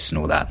Instagram posts and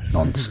all that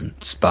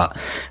nonsense. But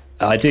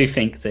I do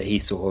think that he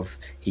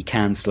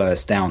can slow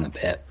us down a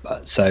bit.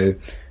 So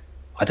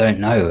I don't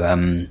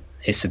know.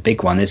 It's a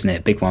big one, isn't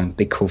it? Big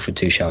call for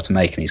Tuchel to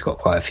make, and he's got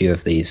quite a few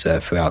of these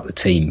throughout the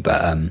team.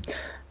 But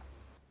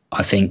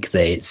I think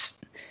that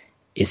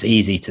it's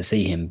easy to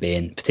see him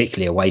being,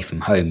 particularly away from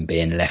home,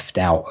 being left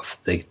out of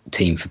the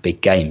team for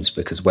big games,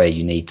 because where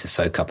you need to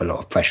soak up a lot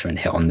of pressure and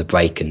hit on the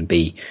break and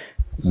be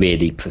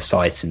really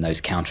precise in those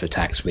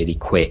counter-attacks, really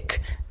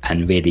quick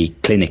and really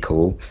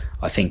clinical,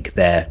 I think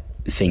they're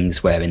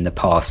things where in the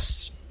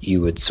past you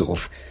would sort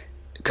of,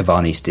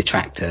 Cavani's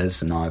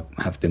detractors, and I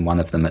have been one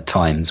of them at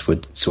times,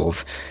 would sort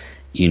of,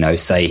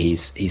 say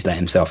he's let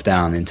himself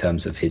down in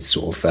terms of his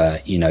sort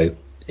of,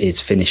 his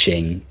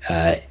finishing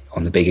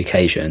on the big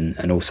occasion,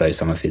 and also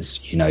some of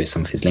his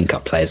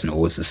link-up players and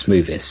always the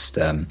smoothest.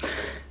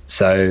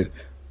 So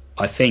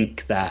I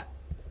think that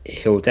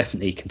he'll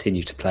definitely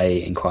continue to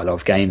play in quite a lot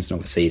of games, and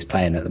obviously he's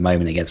playing at the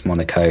moment against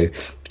Monaco,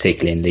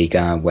 particularly in Ligue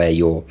 1, where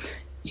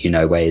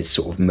where his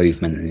sort of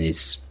movement and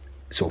his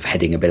sort of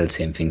heading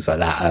ability and things like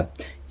that are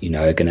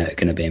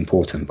going to be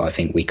important. But I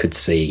think we could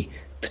see,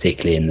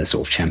 particularly in the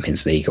sort of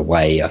Champions League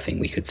away, I think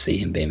we could see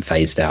him being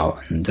phased out.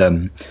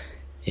 And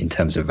in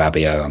terms of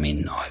Rabiot, I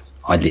mean,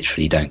 I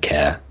literally don't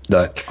care.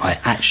 Look, I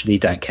actually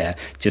don't care.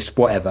 Just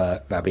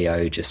whatever,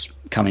 Rabiot, just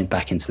coming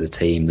back into the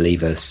team,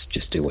 leave us,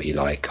 just do what you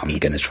like. I'm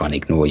going to try and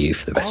ignore you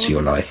for the rest of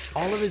your life.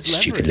 All of his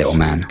stupid little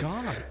man. Is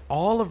gone.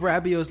 All of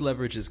Rabiot's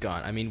leverage is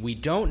gone. I mean, we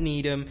don't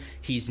need him.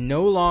 He's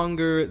no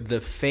longer the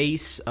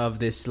face of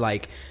this,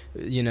 like,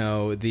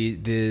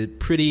 the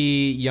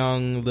pretty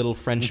young little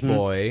French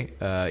boy.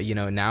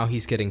 Now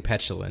he's getting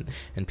petulant,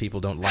 and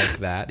people don't like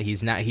that.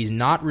 He's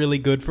not really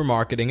good for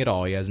marketing at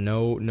all. He has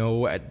no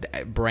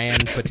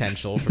brand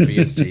potential for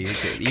PSG.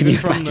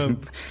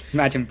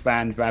 Imagine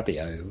brand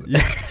Rabiot.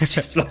 It's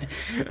just like,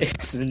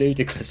 it's a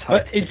ludicrous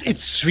idea.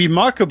 It's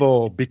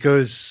remarkable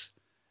because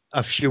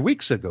a few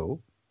weeks ago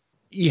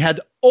he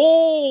had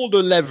all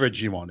the leverage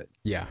he wanted.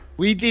 Yeah,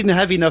 we didn't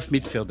have enough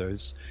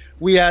midfielders.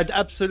 We had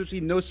absolutely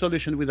no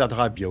solution without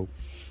Rabiot.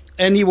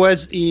 And he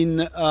was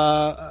in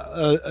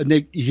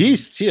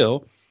he's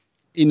still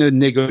in a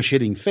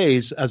negotiating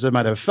phase. As a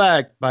matter of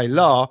fact, by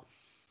law,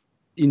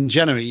 in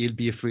January, he'll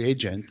be a free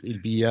agent.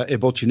 He'll be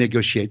able to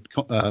negotiate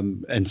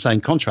and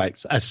sign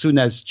contracts as soon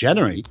as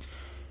January.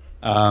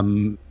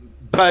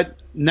 But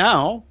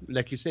now,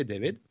 like you said,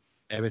 David,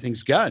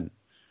 everything's gone.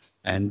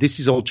 And this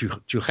is all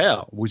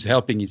Tuchel, who's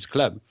helping his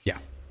club. Yeah.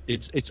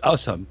 It's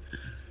awesome.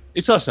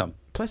 It's awesome.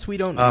 Plus, we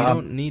don't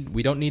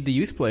need the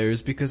youth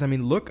players because, I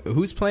mean, look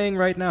who's playing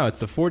right now. It's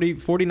the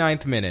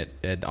 49th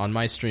minute on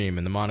my stream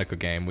in the Monaco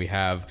game. We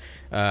have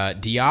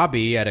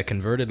Diaby at a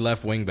converted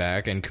left wing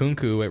back and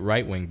Kunku at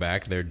right wing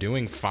back. They're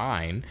doing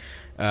fine.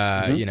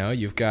 You know,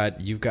 you've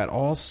got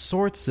all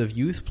sorts of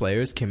youth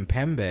players,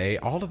 Kimpembe,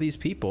 all of these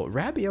people.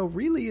 Rabiot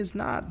really is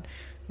not.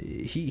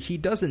 He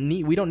doesn't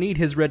need. We don't need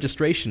his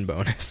registration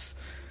bonus.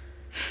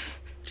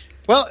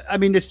 Well, I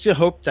mean, there's still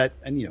hope that,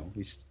 and you know,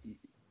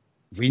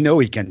 we know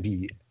he can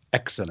be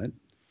excellent.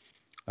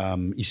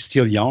 He's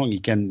still young.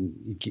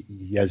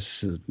 He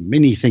has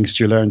many things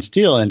to learn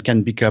still, and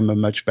can become a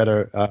much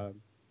better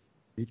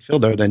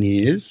midfielder than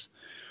he is.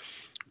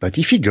 But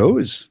if he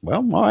goes,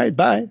 well, all right,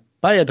 bye,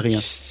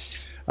 Adrien.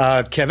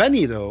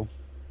 Cavani, though,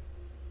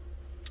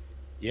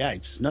 yeah,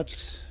 it's not.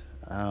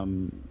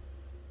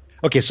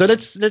 Okay, so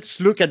let's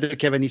look at the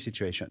Cavani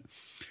situation.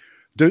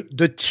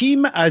 The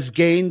team has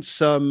gained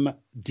some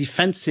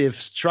defensive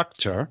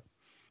structure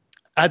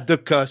at the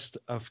cost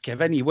of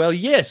Cavani. Well,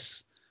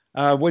 yes,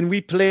 when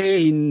we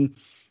play in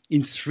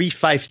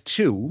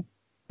 3-5-2,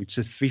 which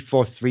is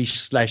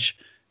 3-4-3/3-5-2,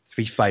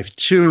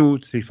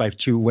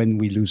 3-5-2 when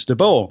we lose the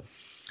ball,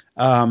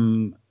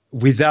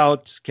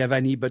 without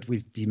Cavani but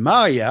with Di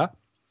Maria,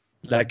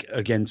 like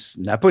against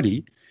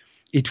Napoli,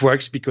 it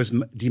works because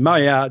Di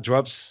Maria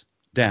drops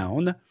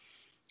down,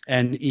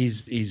 and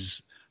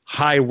his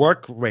high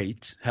work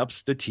rate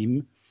helps the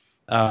team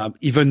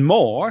even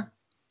more,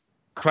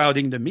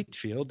 crowding the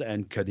midfield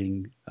and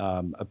cutting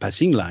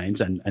passing lines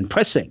and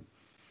pressing.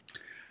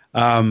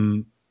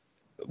 When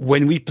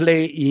we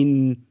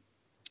play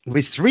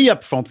with three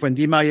up front, when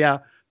Di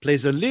Maria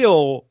plays a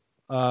little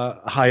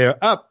higher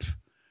up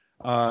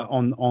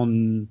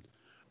on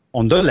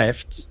the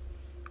left,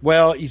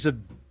 well, he's a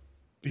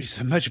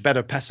much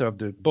better passer of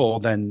the ball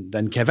than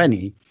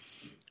Cavani,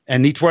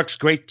 and it works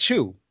great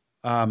too.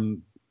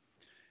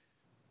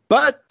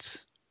 But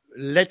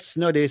let's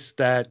notice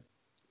that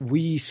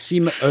we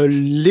seem a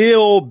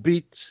little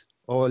bit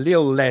or a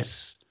little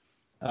less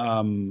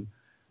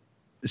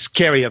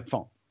scary up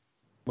front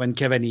when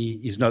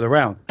Cavani is not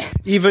around.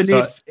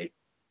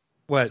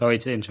 Sorry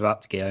to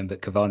interrupt, Guillaume,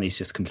 but Cavani's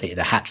just completed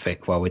a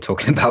hat-trick while we're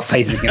talking about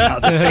phasing him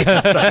out of the team.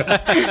 So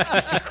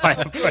this is quite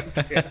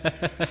impressive.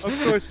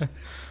 Of course.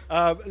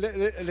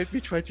 Let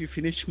me try to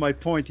finish my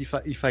point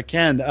if I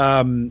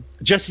can.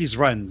 Just his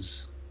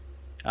runs.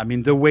 I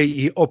mean, the way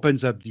he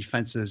opens up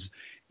defenses,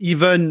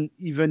 even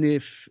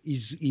if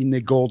he's in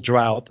a goal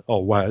drought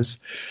or was,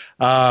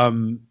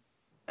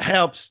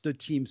 helps the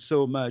team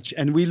so much,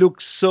 and we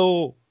look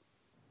so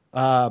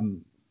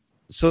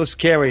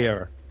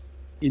scarier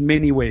in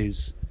many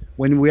ways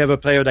when we have a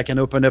player that can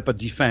open up a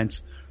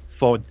defense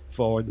for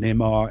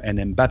Neymar and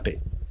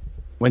Mbappe.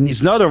 When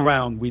he's not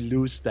around, we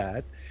lose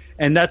that,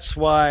 and that's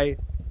why,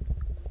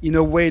 in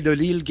a way, the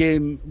Lille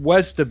game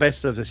was the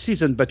best of the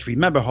season. But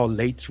remember how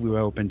late we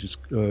were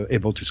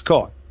able to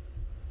score,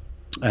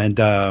 and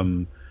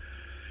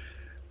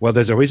well,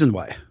 there's a reason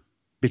why,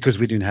 because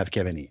we didn't have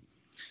Cavani.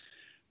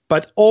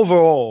 But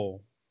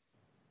overall,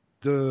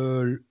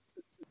 the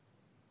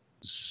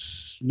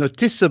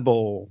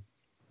noticeable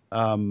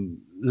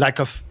lack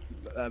of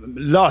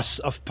loss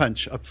of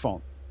punch up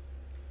front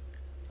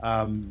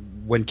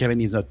when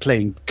Cavani is not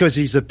playing, because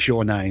he's a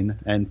pure nine,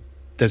 and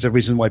there's a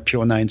reason why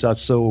pure nines are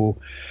so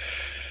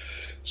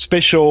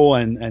special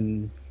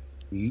and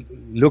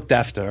looked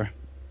after.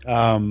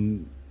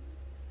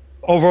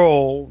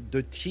 Overall,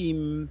 the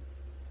team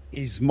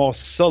is more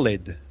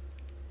solid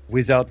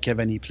without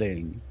Cavani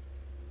playing.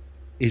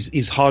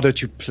 Is harder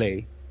to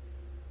play.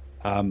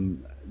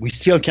 We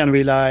still can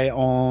rely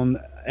on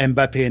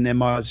Mbappe and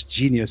Neymar's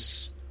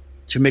genius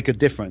to make a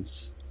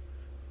difference.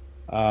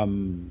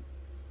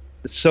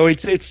 So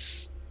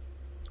it's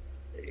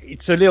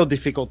a little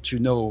difficult to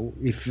know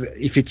if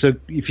it's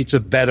a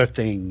better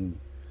thing.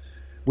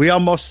 We are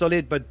more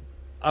solid, but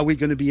are we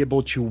going to be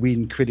able to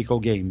win critical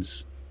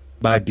games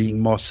by being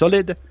more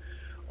solid,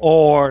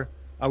 or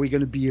are we going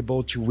to be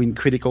able to win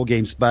critical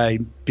games by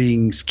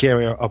being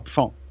scarier up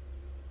front?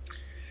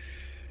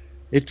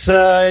 It's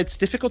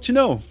difficult to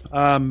know,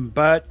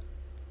 but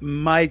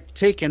my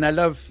take, and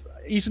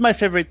he's my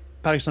favorite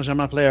Paris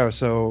Saint-Germain player.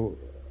 So,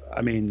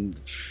 I mean,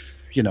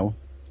 you know,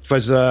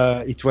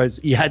 it was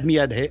he had me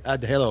at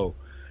hello.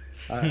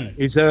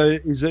 He's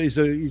a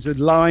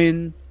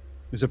lion,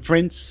 he's a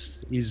prince.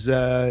 He's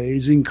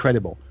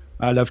incredible.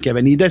 I love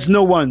Cavani. There's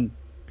no one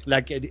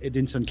like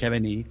Edinson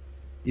Cavani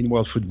in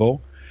world football.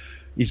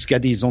 He's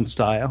got his own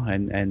style,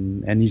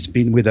 and he's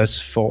been with us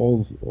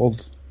for all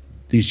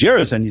these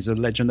years, and he's a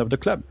legend of the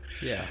club.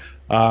 Yeah.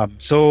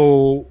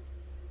 So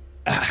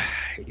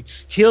it's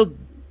still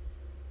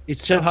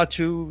it's still hard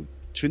to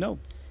know.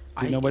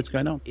 You know what's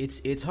going on.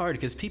 It's hard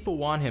because people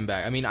want him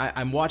back. I mean,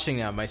 I'm watching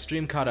now. My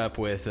stream caught up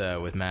with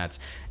Matt's,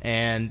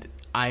 and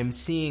I'm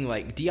seeing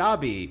like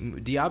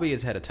Diaby. Diaby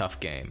has had a tough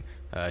game.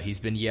 He's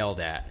been yelled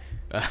at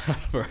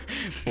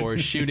for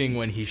shooting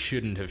when he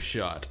shouldn't have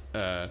shot.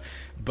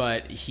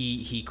 But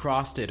he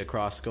crossed it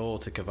across goal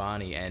to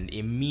Cavani, and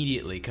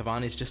immediately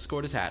Cavani's just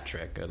scored his hat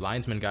trick.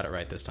 Linesman got it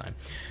right this time.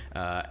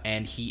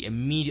 And he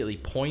immediately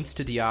points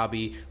to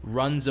Diaby,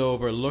 runs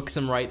over, looks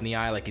him right in the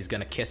eye like he's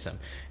going to kiss him.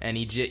 And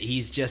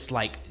he's just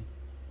like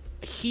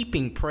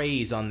heaping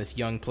praise on this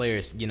young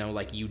player, you know,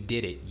 like, you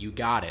did it, you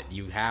got it,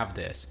 you have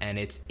this. And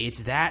it's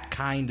that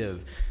kind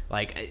of,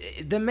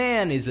 like, the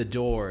man is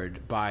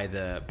adored by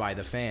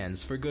the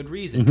fans for good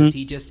reason, because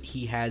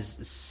he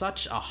has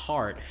such a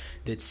heart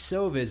that's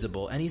so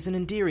visible, and he's an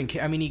endearing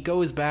I mean, he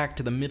goes back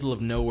to the middle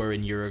of nowhere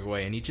in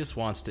Uruguay, and he just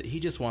wants to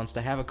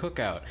have a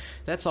cookout.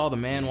 That's all the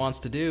man wants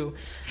to do.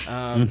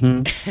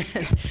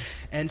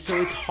 And so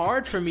it's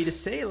hard for me to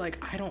say,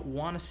 like, I don't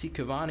want to see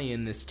Cavani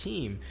in this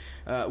team,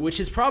 which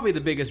is probably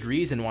the biggest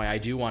reason why I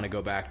do want to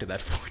go back to that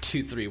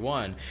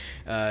 4-2-3-1,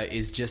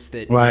 is just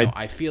that, right. You know,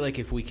 I feel like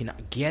if we can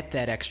get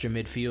that extra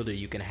midfielder,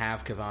 you can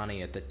have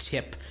Cavani at the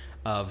tip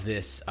of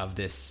this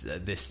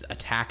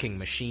attacking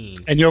machine.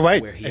 And you're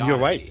right.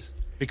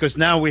 Because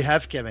now we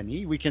have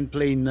Cavani. We can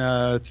play in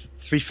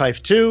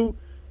 3-5-2,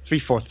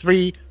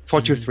 3-4-3,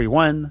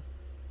 4-2-3-1.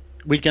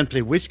 We can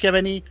play with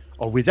Cavani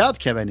or without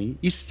Cavani.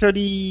 He's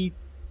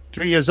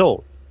 33 years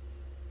old.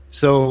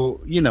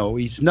 So, you know,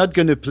 he's not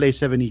going to play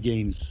 70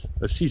 games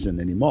a season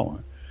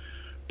anymore.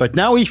 But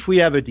now if we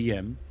have a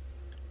DM,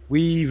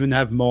 we even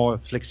have more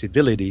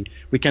flexibility.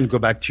 We can go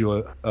back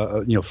to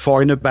a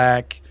 4 in the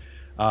back.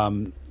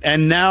 And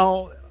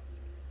now,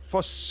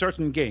 for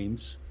certain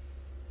games,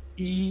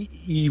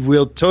 he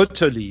will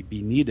totally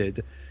be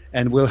needed,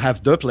 and we'll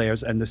have the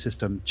players and the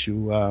system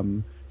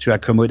to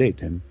accommodate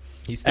him,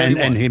 He's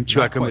 31, and him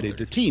to accommodate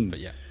the team. But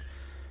yeah.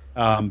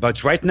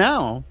 But right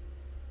now,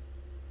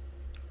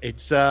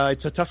 it's a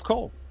tough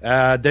call.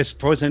 There's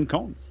pros and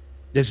cons.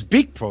 There's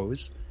big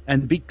pros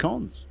and big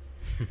cons.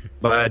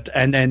 But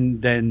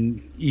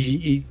then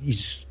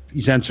he's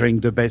answering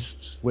the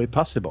best way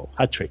possible.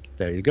 Hat trick.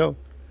 There you go.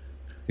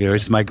 Here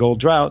is my goal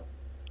drought.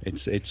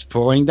 It's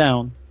pouring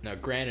down. Now,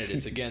 granted,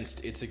 it's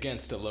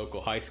against a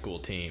local high school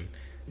team.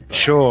 But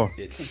sure.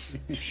 It's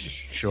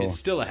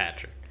still a hat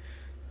trick.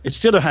 It's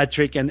still a hat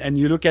trick, and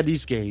you look at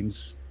these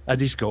goals.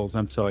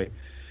 I'm sorry.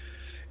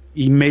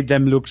 He made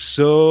them look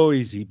so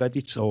easy, but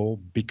it's all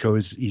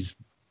because he's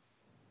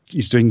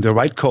doing the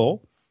right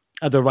call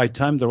at the right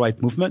time, the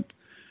right movement,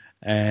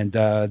 and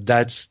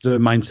that's the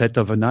mindset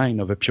of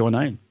a pure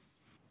 9.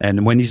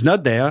 And when he's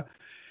not there,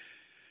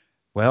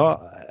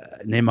 well,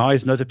 Neymar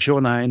is not a pure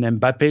 9,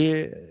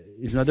 Mbappe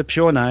is not a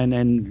pure 9,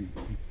 and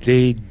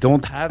they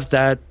don't have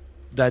that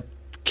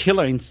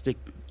killer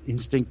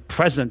instinct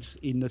presence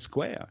in the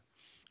square.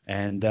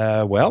 And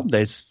well,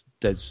 they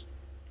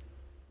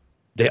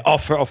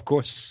offer, of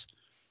course,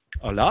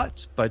 a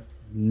lot, but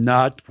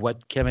not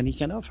what Cavani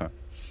can offer,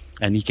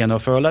 and he can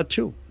offer a lot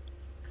too.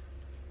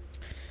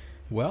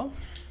 Well,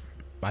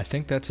 I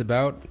think that's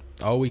about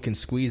all we can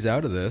squeeze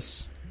out of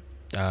this.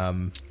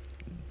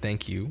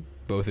 Thank you,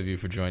 both of you,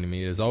 for joining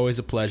me. It is always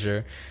a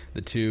pleasure.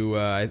 The two,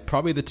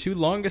 probably the two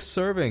longest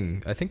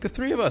serving. I think the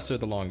three of us are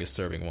the longest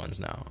serving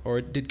ones now.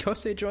 Or did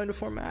Kosei join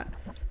before Matt?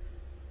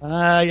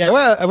 Yeah,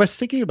 well, I was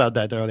thinking about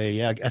that earlier.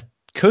 Yeah,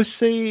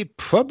 Kosei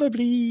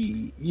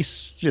probably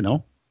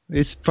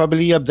is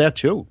probably up there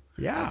too.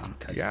 Yeah,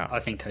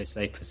 I think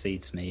Kosei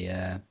precedes me.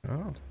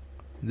 Oh.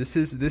 This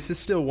is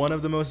still one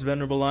of the most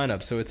venerable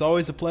lineups, so it's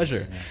always a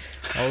pleasure.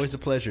 Yeah. Always a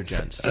pleasure,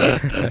 gents.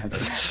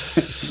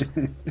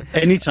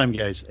 Anytime,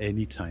 guys.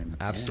 Anytime.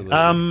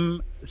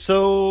 Absolutely.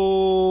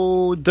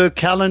 So the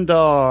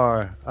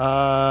calendar,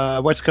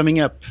 what's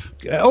coming up?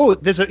 Oh,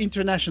 there's an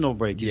international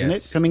break, isn't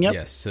it, coming up?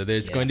 Yes, so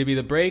there's going to be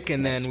the break,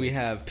 and then we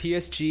have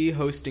PSG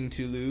hosting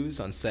Toulouse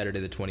on Saturday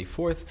the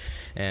 24th,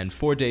 and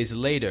 4 days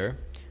later,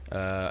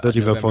 November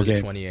the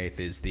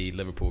 28th, is the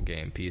Liverpool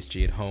game.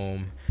 PSG at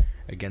home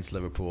against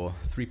Liverpool,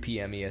 3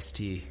 p.m.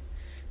 EST.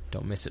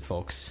 Don't miss it,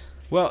 folks.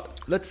 Well,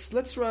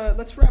 let's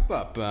wrap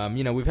up.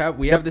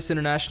 We have this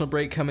international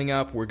break coming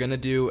up. We're gonna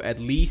do at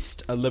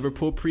least a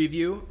Liverpool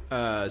preview,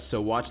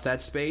 so watch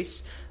that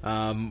space.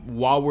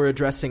 While we're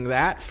addressing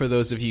that, for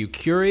those of you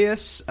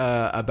curious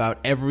about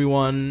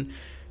everyone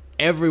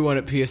at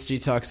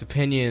PSG Talk's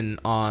opinion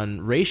on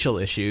racial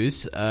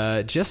issues,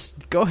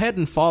 just go ahead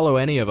and follow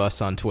any of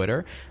us on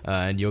Twitter,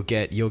 and you'll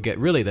get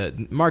really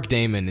the Mark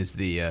Damon is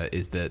the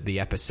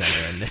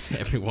epicenter, and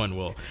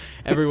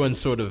everyone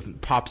sort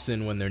of pops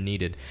in when they're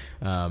needed,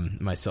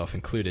 myself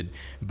included.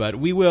 But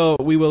we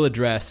will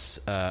address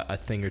a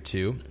thing or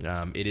two.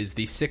 It is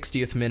the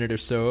 60th minute or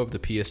so of the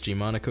PSG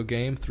Monaco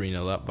game,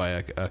 3-0 up by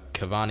a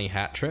Cavani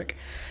hat trick.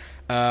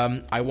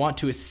 I want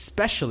to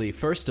especially,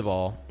 first of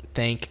all,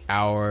 thank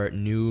our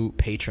new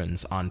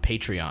patrons on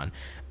Patreon.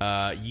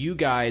 You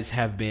guys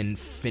have been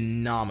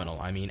phenomenal.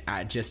 I mean,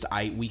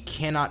 we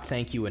cannot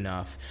thank you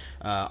enough.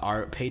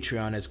 Our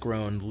Patreon has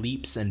grown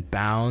leaps and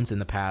bounds in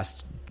the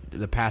past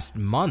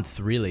month,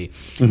 really.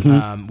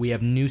 Mm-hmm. We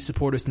have new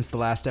supporters since the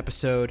last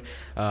episode.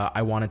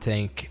 I want to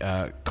thank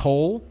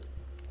Cole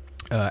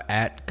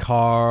at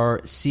CAR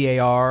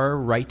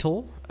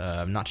Reitel.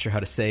 I'm not sure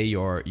how to say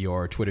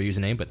your Twitter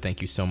username, but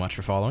thank you so much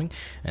for following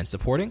and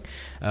supporting.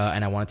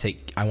 And I want to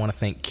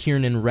thank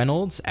Kiernan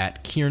Reynolds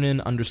at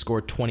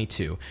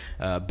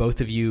Kiernan_22.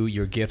 Both of you,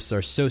 your gifts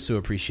are so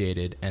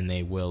appreciated, and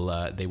they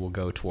will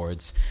go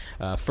towards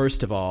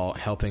first of all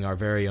helping our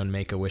very own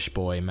Make-A-Wish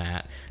boy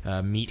Matt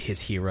meet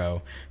his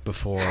hero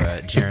before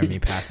Jeremy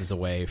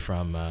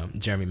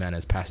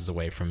Menez passes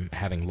away from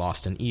having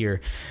lost an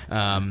ear.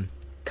 Come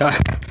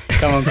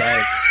on,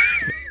 guys.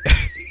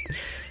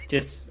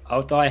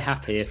 I'll die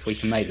happy if we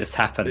can make this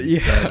happen. Yeah.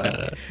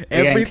 So,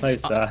 we're getting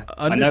closer.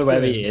 I know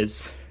where he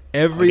is.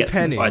 Every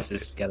penny. Some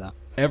prices together.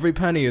 Every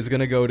penny is going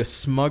to go to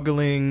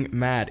smuggling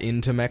Matt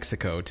into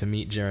Mexico to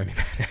meet Jeremy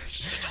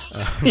Menez.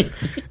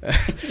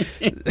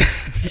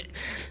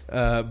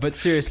 But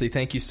seriously,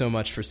 thank you so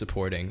much for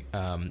supporting.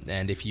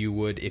 And if you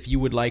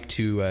would like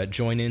to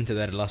join into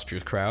that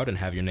illustrious crowd and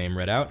have your name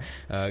read out,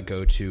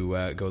 go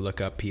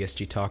look up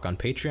PSG Talk on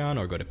Patreon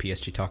or go to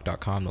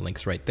psgtalk.com. The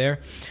link's right there.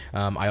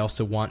 I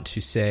also want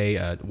to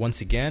say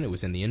once again, it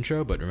was in the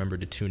intro, but remember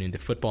to tune into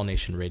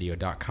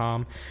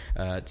footballnationradio.com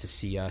to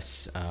see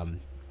us.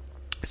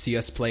 See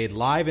us played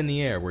live in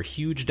the air. We're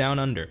huge down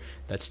under.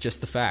 That's just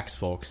the facts,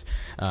 folks.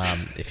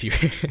 If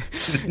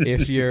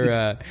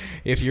you're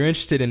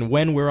interested in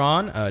when we're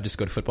on, just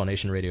go to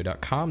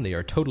footballnationradio.com. They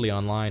are totally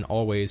online,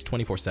 always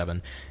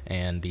 24/7,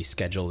 and the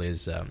schedule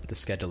is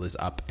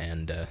up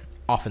and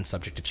often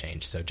subject to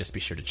change. So just be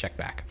sure to check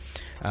back.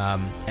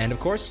 And of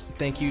course,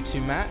 thank you to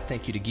Matt,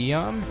 thank you to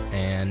Guillaume,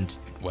 and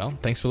well,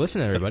 thanks for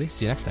listening, everybody.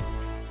 See you next time.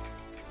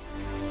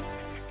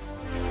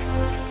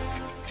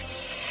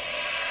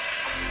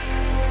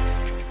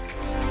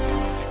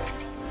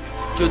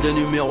 Que des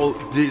numéros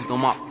 10 dans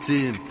ma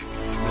team,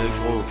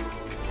 négro.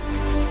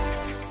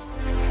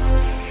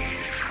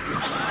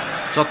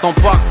 J'attends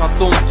pas que ça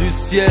tombe du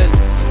ciel.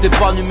 Si t'es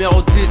pas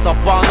numéro 10 à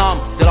Paname,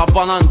 t'es la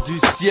banane du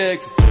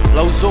siècle.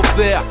 Là où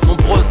j'opère,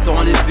 nombreuses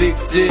seront les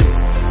victimes.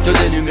 Que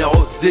des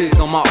numéros 10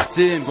 dans ma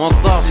team. On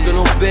sache que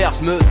nos pères,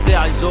 je me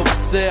sers et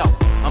j'observe.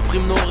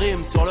 Imprime nos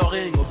rimes sur le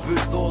ring au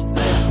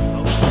bulldozer.